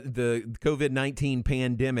 Coach, the COVID-19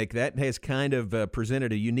 pandemic, that has kind of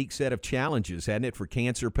presented a unique set of challenges, hasn't it, for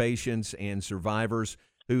cancer patients and survivors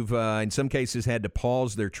who've, in some cases, had to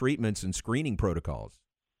pause their treatments and screening protocols?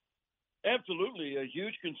 Absolutely, a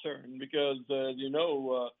huge concern because,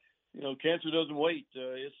 cancer doesn't wait.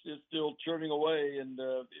 It's still churning away, and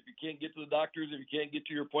if you can't get to the doctors, if you can't get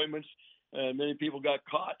to your appointments, many people got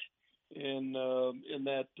caught in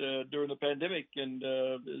that during the pandemic, and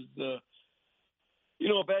is a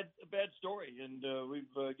bad story. And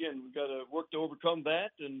we've got to work to overcome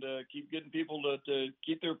that and keep getting people to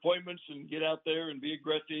keep their appointments and get out there and be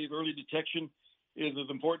aggressive. Early detection is as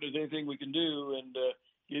important as anything we can do, and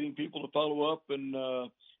getting people to follow up and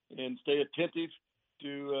stay attentive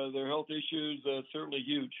to their health issues certainly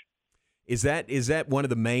huge. Is that one of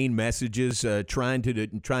the main messages? Trying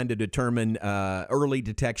to determine early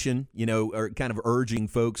detection, or kind of urging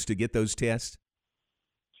folks to get those tests.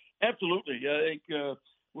 Absolutely, I think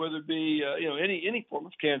whether it be any form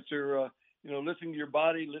of cancer, listening to your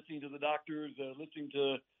body, listening to the doctors, listening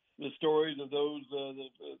to the stories of those that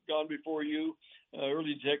have gone before you,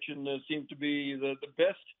 early detection seems to be the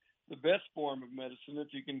best form of medicine.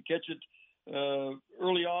 If you can catch it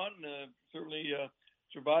early on, certainly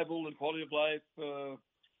survival and quality of life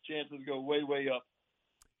chances go way up.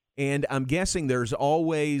 And I'm guessing there's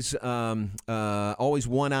always one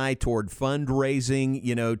eye toward fundraising,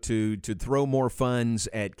 to throw more funds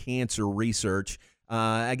at cancer research.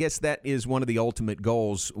 I guess that is one of the ultimate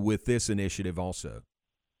goals with this initiative also.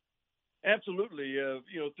 Absolutely.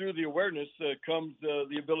 Through the awareness comes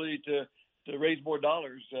the ability to raise more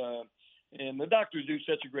dollars. And the doctors do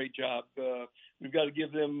such a great job. We've got to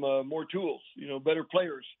give them more tools, better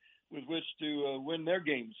players with which to win their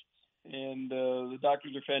games. And the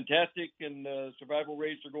doctors are fantastic, and survival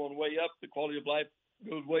rates are going way up. The quality of life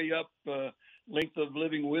goes way up. Length of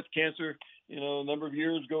living with cancer, a number of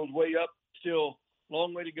years goes way up. Still a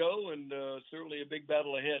long way to go, and certainly a big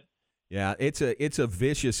battle ahead. Yeah, it's a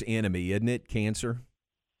vicious enemy, isn't it, cancer?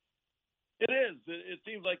 It is. It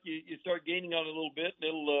seems like you start gaining on it a little bit, and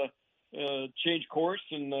it'll change course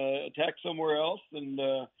and attack somewhere else. And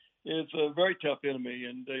it's a very tough enemy.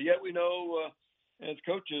 And yet we know as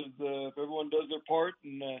coaches, if everyone does their part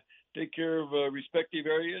and take care of respective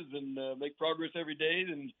areas and make progress every day,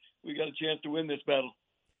 then we got a chance to win this battle.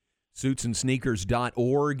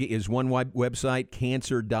 Suitsandsneakers.org is one website.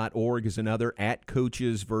 Cancer.org is another. At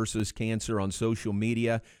Coaches versus Cancer on social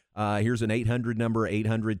media. Here's an 800 number,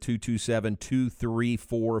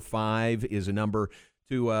 800-227-2345 is a number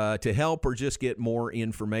to help or just get more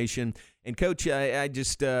information. And, Coach, I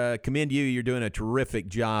just commend you. You're doing a terrific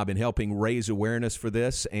job in helping raise awareness for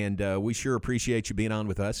this, and we sure appreciate you being on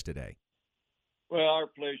with us today. Well, our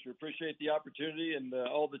pleasure. Appreciate the opportunity and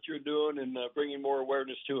all that you're doing and bringing more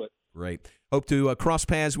awareness to it. Great. Hope to cross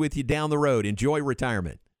paths with you down the road. Enjoy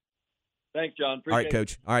retirement. Thanks, John. Appreciate All right,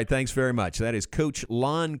 Coach. All right, thanks very much. That is Coach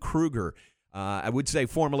Lon Kruger. I would say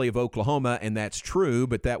formerly of Oklahoma, and that's true,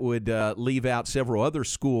 but that would leave out several other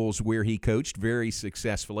schools where he coached very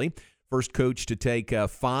successfully. First coach to take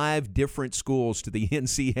 5 different schools to the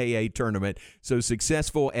NCAA tournament. So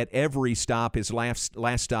successful at every stop. His last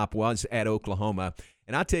stop was at Oklahoma.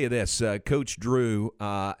 And I'll tell you this, Coach Drew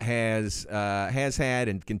has had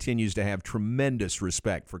and continues to have tremendous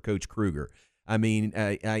respect for Coach Kruger. I mean,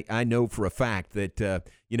 I know for a fact that,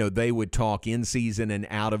 they would talk in season and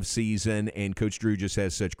out of season, and Coach Drew just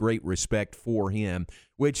has such great respect for him,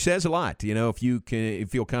 which says a lot. If you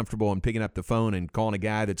feel comfortable in picking up the phone and calling a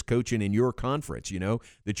guy that's coaching in your conference,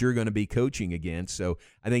 that you're going to be coaching against. So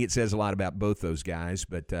I think it says a lot about both those guys.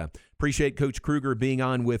 But appreciate Coach Kruger being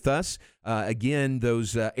on with us. Again,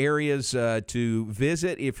 those areas to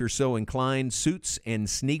visit if you're so inclined,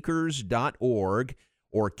 suitsandsneakers.org.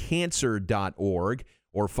 or cancer.org,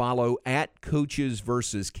 or follow at Coaches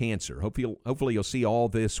versus Cancer. Hopefully you'll see all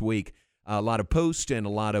this week a lot of posts and a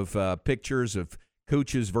lot of pictures of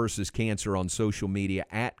Coaches versus Cancer on social media,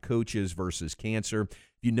 at Coaches versus Cancer.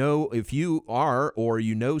 If you are or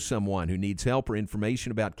you know someone who needs help or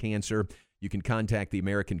information about cancer, you can contact the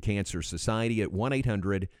American Cancer Society at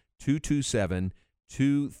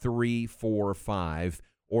 1-800-227-2345,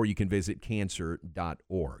 or you can visit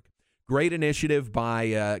cancer.org. Great initiative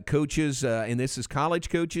by coaches, and this is college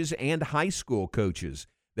coaches and high school coaches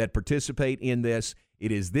that participate in this.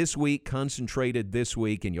 It is this week, concentrated this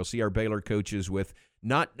week, and you'll see our Baylor coaches with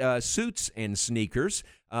not suits and sneakers,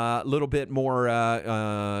 a little bit more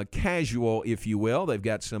casual, if you will. They've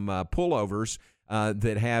got some pullovers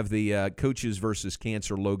that have the Coaches versus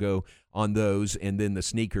Cancer logo on those, and then the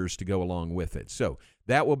sneakers to go along with it. So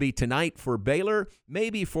that will be tonight for Baylor,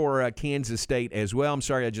 maybe for Kansas State as well. I'm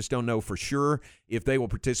sorry, I just don't know for sure if they will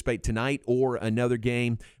participate tonight or another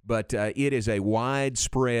game, but it is a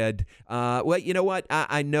widespread. Well, you know what?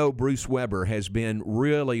 I know Bruce Weber has been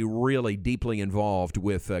really, really deeply involved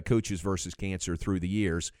with Coaches versus Cancer through the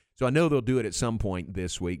years, so I know they'll do it at some point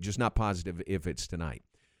this week, just not positive if it's tonight.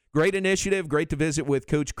 Great initiative. Great to visit with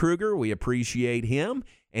Coach Kruger. We appreciate him.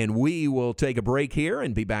 And we will take a break here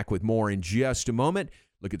and be back with more in just a moment.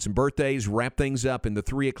 Look at some birthdays, wrap things up in the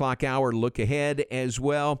 3 o'clock hour, look ahead as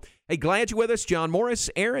well. Hey, glad you're with us. John Morris,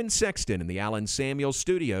 Aaron Sexton in the Allen Samuels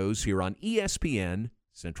Studios here on ESPN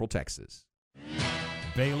Central Texas.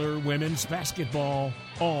 Baylor women's basketball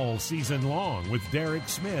all season long with Derek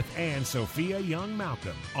Smith and Sophia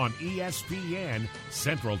Young-Malcolm on ESPN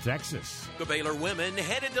Central Texas. The Baylor women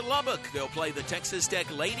headed to Lubbock. They'll play the Texas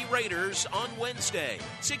Tech Lady Raiders on Wednesday.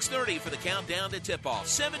 6:30 for the countdown to tip-off.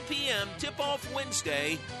 7 p.m. tip-off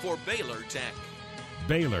Wednesday for Baylor Tech.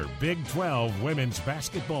 Baylor Big 12 women's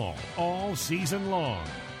basketball all season long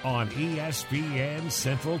on ESPN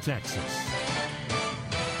Central Texas.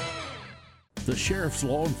 The Sheriff's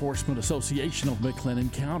Law Enforcement Association of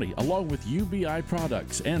McLennan County, along with UBI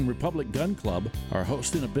Products and Republic Gun Club, are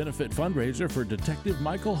hosting a benefit fundraiser for Detective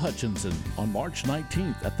Michael Hutchinson on March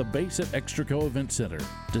 19th at the base at Extraco Event Center.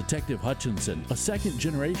 Detective Hutchinson, a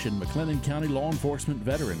second-generation McLennan County law enforcement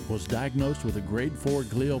veteran, was diagnosed with a grade 4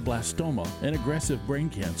 glioblastoma and aggressive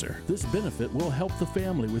brain cancer. This benefit will help the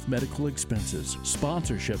family with medical expenses.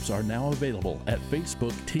 Sponsorships are now available at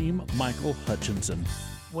Facebook Team Michael Hutchinson.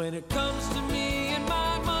 When it comes to me and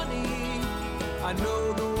my money, I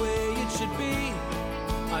know the way it should be.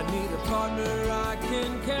 I need a partner I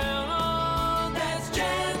can count on. That's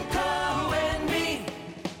Genco and me.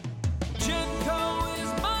 Genco is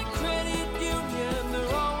my credit union.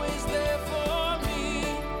 They're always there for me.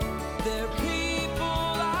 They're people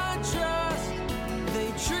I trust. They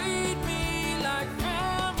treat me like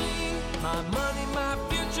family. My money, my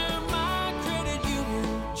future, my credit union.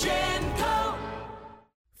 Genco.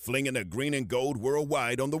 Flinging the green and gold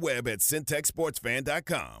worldwide on the web at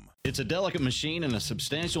syntechsportsfan.com. It's a delicate machine and a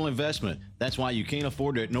substantial investment. That's why you can't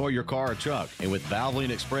afford to ignore your car or truck. And with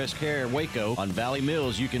Valvoline Express Care in Waco on Valley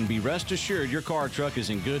Mills, you can be rest assured your car or truck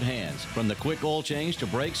is in good hands. From the quick oil change to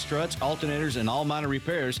brakes, struts, alternators, and all minor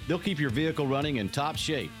repairs, they'll keep your vehicle running in top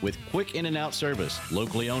shape with quick in and out service.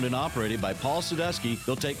 Locally owned and operated by Paul Sadusky,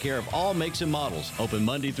 they'll take care of all makes and models. Open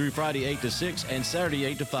Monday through Friday 8 to 6 and Saturday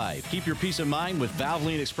 8 to 5. Keep your peace of mind with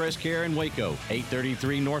Valvoline Express Care in Waco,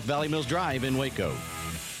 833 North Valley Mills Drive in Waco.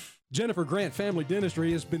 Jennifer Grant Family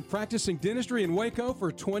Dentistry has been practicing dentistry in Waco for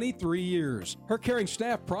 23 years. Her caring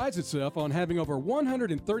staff prides itself on having over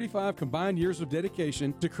 135 combined years of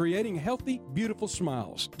dedication to creating healthy, beautiful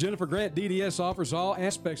smiles. Jennifer Grant DDS offers all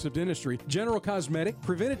aspects of dentistry, general cosmetic,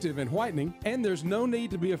 preventative, and whitening, and there's no need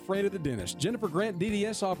to be afraid of the dentist. Jennifer Grant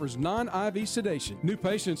DDS offers non-IV sedation. New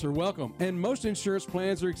patients are welcome, and most insurance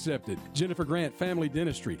plans are accepted. Jennifer Grant Family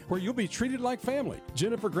Dentistry, where you'll be treated like family.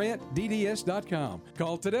 JenniferGrantDDS.com.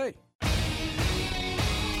 Call today.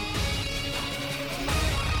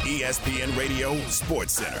 ESPN Radio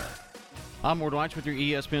Sports Center. I'm Ward Weitz with your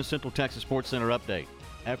ESPN Central Texas Sports Center update.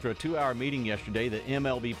 After a 2-hour meeting yesterday, the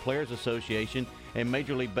MLB Players Association and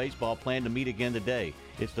Major League Baseball plan to meet again today.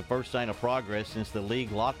 It's the first sign of progress since the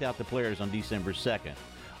league locked out the players on December 2nd.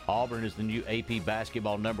 Auburn is the new AP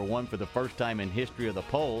basketball #1 for the first time in history of the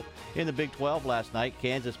poll. In the Big 12 last night,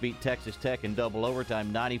 Kansas beat Texas Tech in double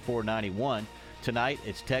overtime 94-91. Tonight,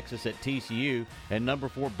 it's Texas at TCU, and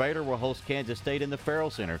 #4 Baylor will host Kansas State in the Farrell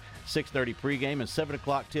Center. 6:30 pregame and 7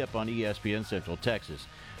 o'clock tip on ESPN Central Texas.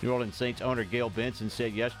 New Orleans Saints owner Gail Benson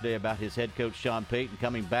said yesterday about his head coach Sean Payton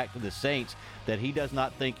coming back to the Saints that he does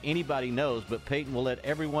not think anybody knows, but Payton will let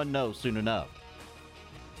everyone know soon enough.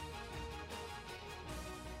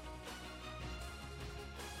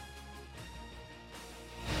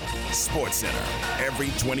 Sports Center, every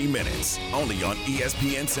 20 minutes, only on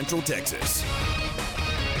ESPN Central Texas.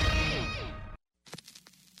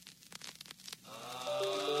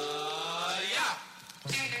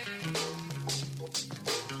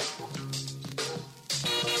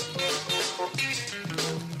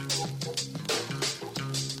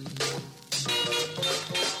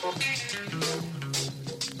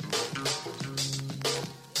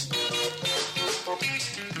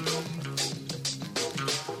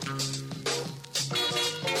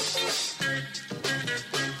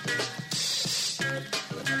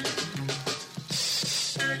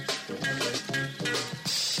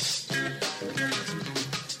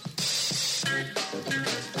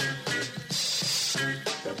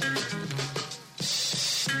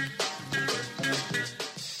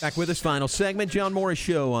 Back with us, final segment, John Morris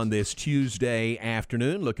Show on this Tuesday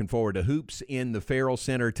afternoon. Looking forward to hoops in the Farrell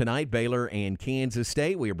Center tonight, Baylor and Kansas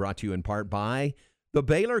State. We are brought to you in part by the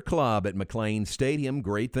Baylor Club at McLean Stadium.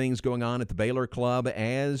 Great things going on at the Baylor Club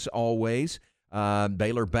as always.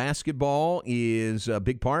 Baylor basketball is a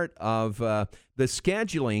big part of the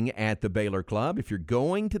scheduling at the Baylor Club. If you're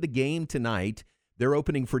going to the game tonight, they're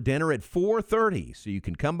opening for dinner at 4:30, so you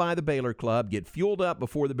can come by the Baylor Club, get fueled up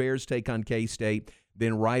before the Bears take on K-State,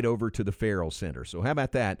 then right over to the Farrell Center. So how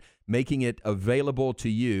about that, making it available to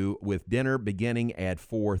you with dinner beginning at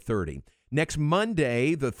 4:30. Next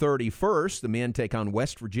Monday, the 31st, the men take on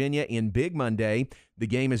West Virginia in Big Monday. The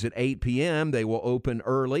game is at 8 p.m. They will open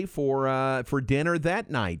early for dinner that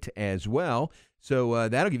night as well. So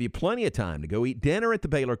that'll give you plenty of time to go eat dinner at the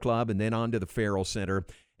Baylor Club and then on to the Farrell Center.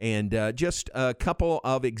 And just a couple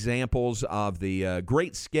of examples of the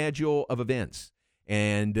great schedule of events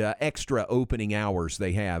and extra opening hours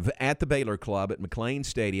they have at the Baylor Club at McLean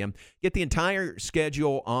Stadium. Get the entire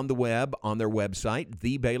schedule on the web, on their website,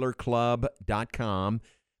 thebaylorclub.com,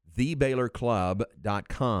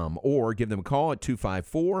 thebaylorclub.com, or give them a call at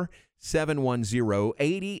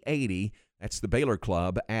 254-710-8080. That's the Baylor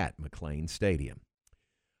Club at McLean Stadium.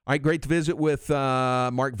 All right, great to visit with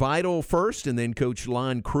Mark Vidal first, and then Coach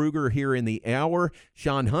Lon Kruger here in the hour.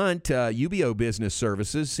 Sean Hunt, UBO Business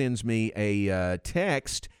Services, sends me a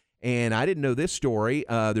text, and I didn't know this story.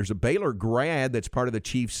 There's a Baylor grad that's part of the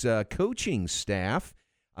Chiefs' coaching staff.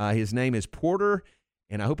 His name is Porter,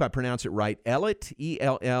 and I hope I pronounce it right, Ellett,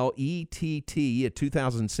 E-L-L-E-T-T, a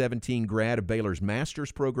 2017 grad of Baylor's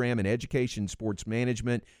Master's Program in Education Sports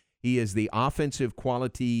Management. He is the offensive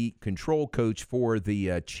quality control coach for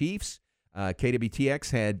the Chiefs.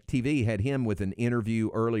 KWTX had him with an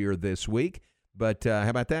interview earlier this week. But how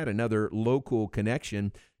about that? Another local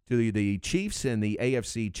connection to the Chiefs and the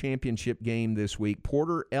AFC Championship game this week.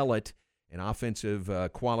 Porter Ellett, an offensive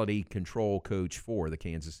quality control coach for the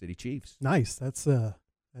Kansas City Chiefs. Nice. That's a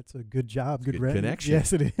good job. Good connection.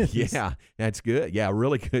 Yes, it is. Yeah, that's good. Yeah,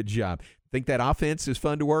 really good job. Think that offense is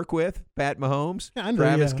fun to work with? Pat Mahomes,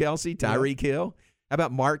 Travis Kelce, Tyreek Hill. How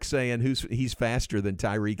about Mark saying he's faster than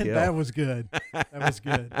Tyreek Hill? That was good. That was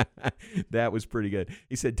good. That was pretty good.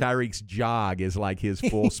 He said Tyreek's jog is like his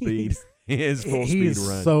full speed. His full speed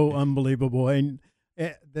run. He's so unbelievable. And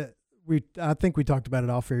I think we talked about it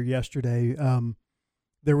off air yesterday.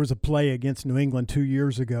 There was a play against New England 2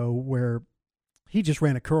 years ago where he just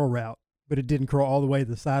ran a curl route, but it didn't curl all the way to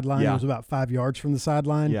the sideline. Yeah. It was about 5 yards from the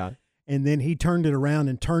sideline. Yeah. And then he turned it around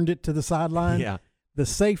and turned it to the sideline. Yeah. The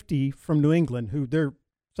safety from New England, who their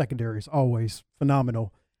secondary is always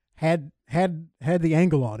phenomenal, had the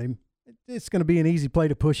angle on him. It's going to be an easy play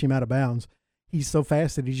to push him out of bounds. He's so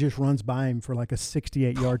fast that he just runs by him for like a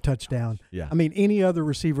 68-yard touchdown. Yeah. I mean, any other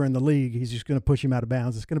receiver in the league, he's just going to push him out of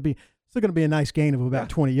bounds. It's still going to be a nice gain of about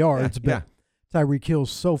 20 yards, but Tyreek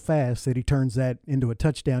Hill's so fast that he turns that into a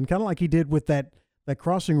touchdown, kind of like he did with that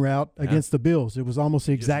crossing route against the Bills. It was almost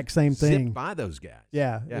the exact same thing. Zipped by those guys.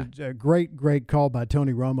 Yeah. A great call by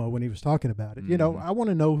Tony Romo when he was talking about it. You know, I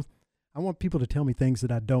want people to tell me things that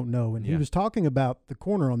I don't know. And he was talking about the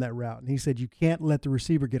corner on that route, and he said you can't let the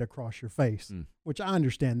receiver get across your face, which I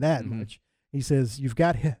understand that much. He says you've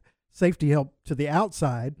got safety help to the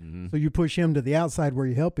outside, so you push him to the outside where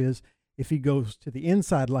your help is. If he goes to the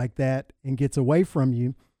inside like that and gets away from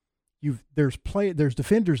you, there's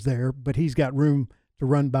defenders there, but he's got room to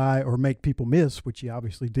run by or make people miss, which he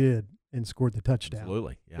obviously did and scored the touchdown.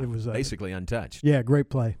 Absolutely. Yeah. It was basically untouched. Yeah, great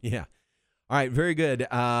play. Yeah. All right, very good.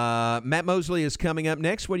 Matt Mosley is coming up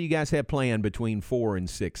next. What do you guys have planned between 4 and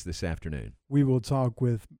 6 this afternoon? We will talk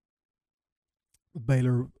with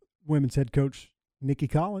Baylor women's head coach Nikki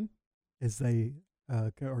Collin as they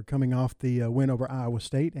are coming off the win over Iowa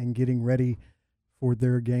State and getting ready for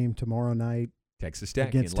their game tomorrow night. Texas Tech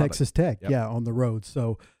against Texas Tech, on the road.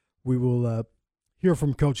 So we will hear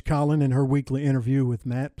from Coach Collin in her weekly interview with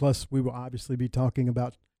Matt. Plus, we will obviously be talking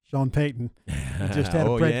about Sean Payton. He just had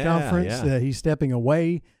a press conference. Yeah. He's stepping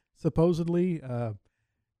away, supposedly.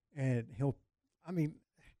 And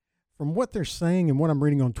from what they're saying and what I'm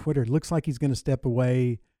reading on Twitter, it looks like he's going to step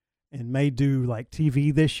away and may do like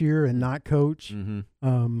TV this year and not coach.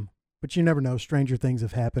 But you never know. Stranger things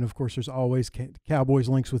have happened. Of course, there's always Cowboys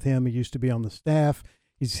links with him. He used to be on the staff.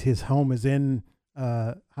 His home is in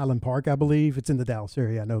Highland Park, I believe. It's in the Dallas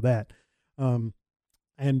area. I know that.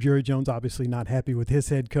 And Jerry Jones obviously not happy with his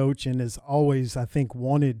head coach and has always, I think,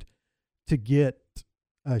 wanted to get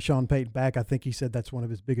Sean Payton back. I think he said that's one of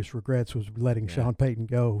his biggest regrets was letting Sean Payton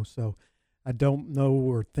go. So I don't know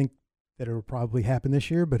or think that it will probably happen this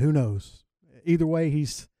year, but who knows? Either way,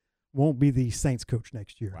 he's won't be the Saints coach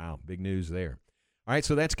next year. Wow, big news there. All right,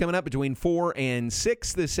 so that's coming up between 4 and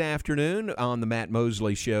 6 this afternoon on the Matt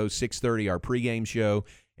Mosley Show, 6:30 our pregame show,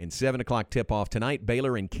 and 7 o'clock tip-off tonight,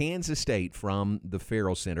 Baylor and Kansas State from the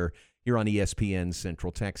Farrell Center here on ESPN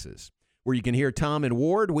Central Texas, where you can hear Tom and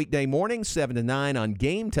Ward weekday mornings, 7 to 9 on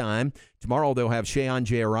Game Time. Tomorrow they'll have Shehan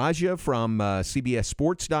Jayaraja from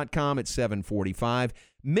CBSSports.com at 7:45.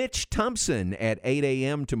 Mitch Thompson at 8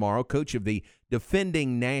 a.m. tomorrow, coach of the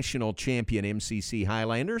defending national champion MCC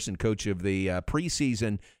Highlanders and coach of the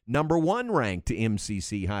preseason number 1 ranked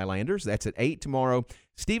MCC Highlanders. That's at 8 tomorrow.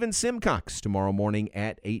 Stephen Simcox tomorrow morning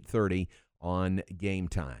at 8:30 on Game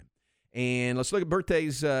Time. And let's look at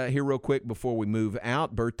birthdays here real quick before we move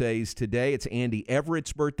out. Birthdays today, it's Andy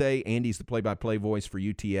Everett's birthday. Andy's the play-by-play voice for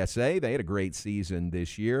UTSA. They had a great season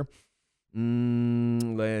this year.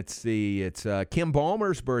 Let's see. It's Kim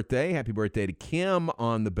Ballmer's birthday. Happy birthday to Kim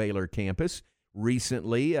on the Baylor campus.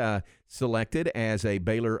 Recently selected as a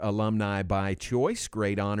Baylor alumni by choice.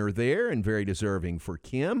 Great honor there and very deserving for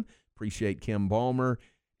Kim. Appreciate Kim Ballmer.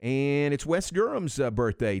 And it's Wes Durham's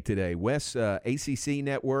birthday today. Wes, ACC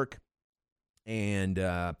Network and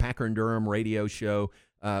Packer and Durham radio show.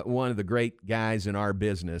 One of the great guys in our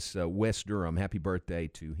business, Wes Durham. Happy birthday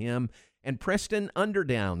to him. And Preston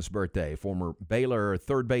Underdown's birthday, former Baylor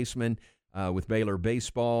third baseman with Baylor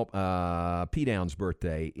baseball. P. Down's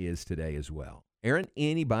birthday is today as well. Aaron,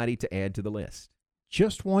 anybody to add to the list?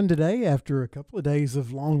 Just one today after a couple of days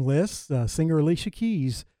of long lists. Singer Alicia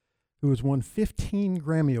Keys, who has won 15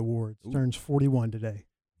 Grammy Awards, turns 41 today.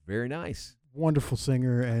 Very nice. Wonderful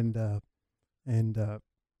singer and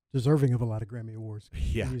deserving of a lot of Grammy Awards.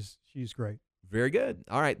 Yeah. She's great. Very good.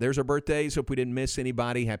 All right, there's our birthdays. Hope we didn't miss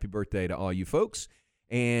anybody. Happy birthday to all you folks.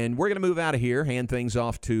 And we're going to move out of here, hand things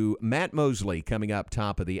off to Matt Mosley coming up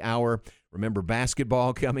top of the hour. Remember,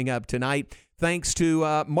 basketball coming up tonight. Thanks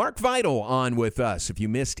to Mark Vital on with us. If you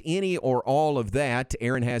missed any or all of that,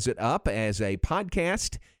 Aaron has it up as a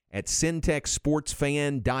podcast at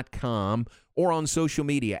syntechsportsfan.com or on social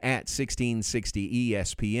media at 1660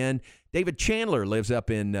 ESPN. David Chandler lives up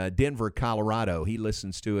in Denver, Colorado. He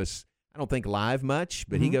listens to us, I don't think live much,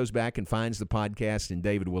 but he goes back and finds the podcast, and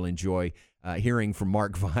David will enjoy hearing from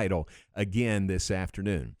Mark Vital again this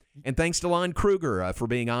afternoon. And thanks to Lon Kruger for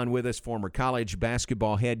being on with us, former college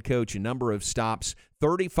basketball head coach, a number of stops,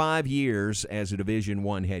 35 years as a Division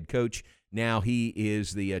I head coach. Now he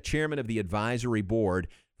is the chairman of the advisory board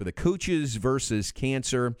for the Coaches versus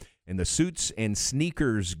Cancer, and the Suits and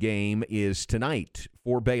Sneakers game is tonight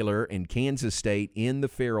for Baylor and Kansas State in the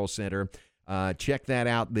Farrell Center. Check that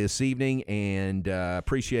out this evening, and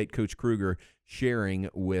appreciate Coach Kruger sharing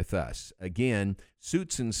with us. Again,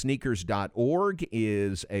 suitsandsneakers.org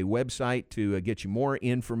is a website to get you more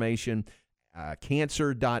information,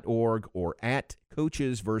 cancer.org or at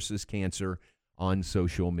Coaches versus Cancer on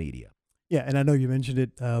social media. Yeah, and I know you mentioned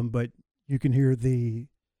it, but you can hear the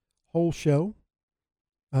whole show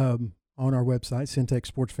on our website,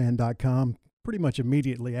 syntechsportsfan.com, pretty much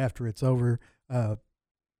immediately after it's over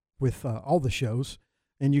with all the shows.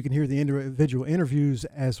 And you can hear the individual interviews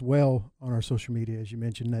as well on our social media, as you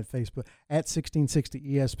mentioned, at Facebook, at 1660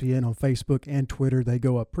 ESPN on Facebook and Twitter. They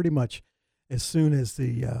go up pretty much as soon as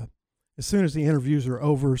the interviews are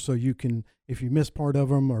over. So you can, if you missed part of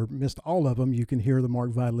them or missed all of them, you can hear the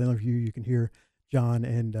Mark Vital interview. You can hear John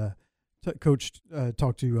and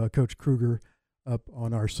talk to Coach Kruger up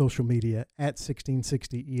on our social media at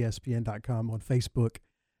 1660ESPN.com on Facebook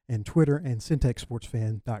and Twitter and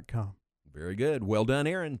syntechsportsfan.com. Very good. Well done,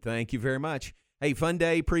 Aaron. Thank you very much. Hey, fun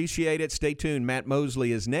day. Appreciate it. Stay tuned. Matt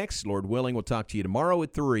Mosley is next. Lord willing, we'll talk to you tomorrow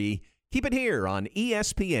at 3. Keep it here on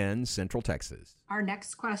ESPN Central Texas. Our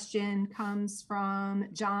next question comes from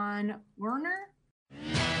John Werner.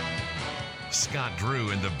 Scott Drew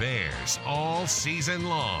and the Bears all season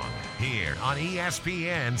long here on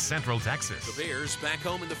ESPN Central Texas. The Bears back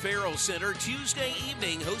home in the Farrell Center Tuesday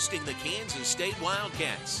evening hosting the Kansas State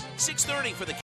Wildcats. 6:30 for the